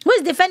 Who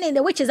is defending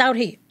the witches out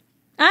here?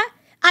 Huh?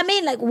 I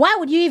mean, like, why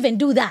would you even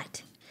do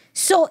that?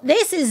 So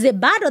this is the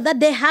battle that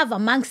they have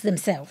amongst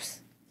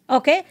themselves,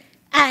 okay?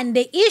 And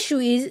the issue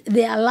is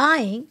they are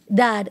lying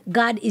that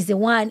God is the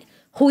one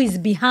who is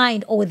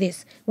behind all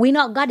this. We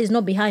know God is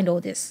not behind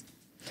all this.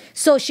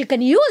 So she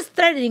can use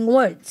threatening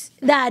words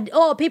that,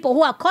 oh, people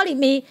who are calling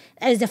me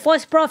as a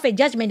false prophet,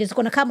 judgment is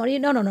going to come on you.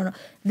 No.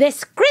 The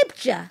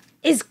scripture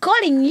is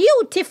calling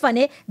you,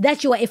 Tiphani,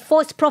 that you are a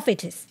false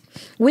prophetess.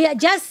 We are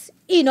just,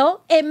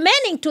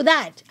 amending to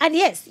that. And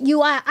yes,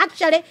 you are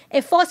actually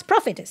a false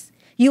prophetess.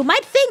 You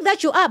might think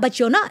that you are, but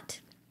you're not.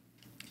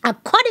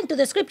 According to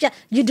the scripture,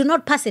 you do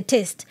not pass a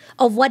test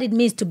of what it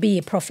means to be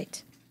a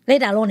prophet,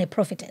 let alone a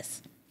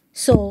prophetess.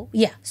 So,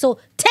 yeah. So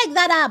take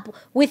that up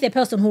with the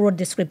person who wrote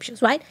the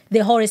scriptures, right?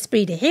 The Holy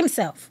Spirit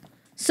himself.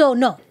 So,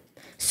 no.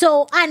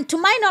 So, and to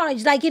my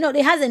knowledge,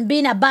 it hasn't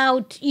been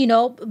about,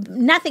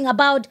 nothing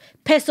about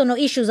personal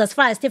issues as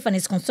far as Tiphani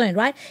is concerned,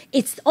 right?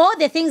 It's all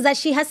the things that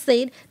she has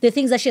said, the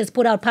things that she has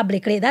put out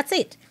publicly. That's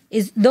it.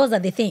 Those are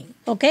the things,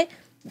 okay?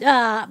 With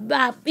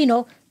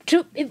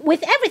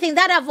everything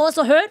that I've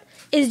also heard,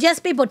 it's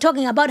just people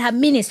talking about her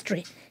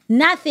ministry.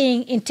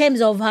 Nothing in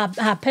terms of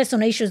her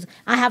personal issues.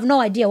 I have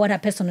no idea what her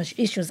personal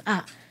issues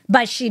are.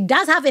 But she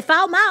does have a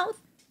foul mouth,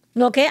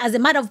 okay, as a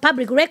matter of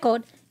public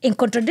record, in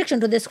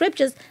contradiction to the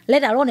scriptures,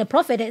 let alone a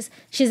prophetess.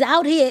 She's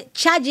out here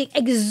charging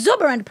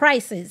exorbitant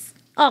prices,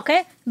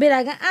 okay? Be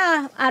like,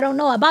 I don't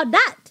know about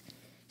that.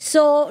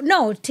 So,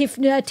 no,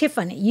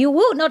 Tiphani, you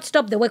will not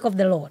stop the work of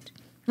the Lord,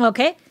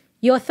 okay?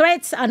 Your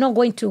threats are not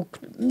going to,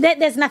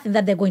 there's nothing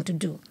that they're going to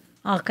do,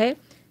 okay?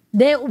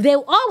 There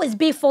will always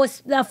be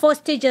false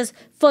teachers,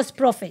 false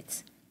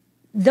prophets.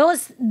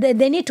 Those,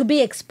 they need to be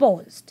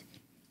exposed.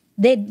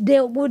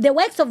 The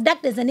works of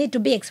darkness, they need to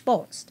be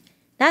exposed.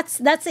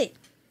 That's it.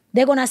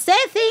 They're going to say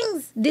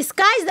things,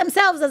 disguise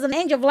themselves as an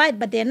angel of light,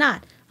 but they're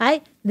not.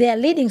 Right? They are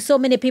leading so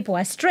many people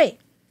astray.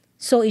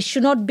 So it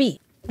should not be.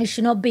 It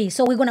should not be.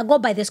 So we're going to go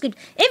by the script.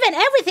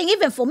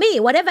 Even for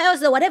me, whatever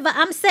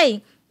I'm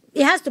saying,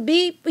 it has to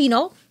be,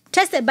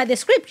 tested by the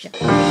scripture.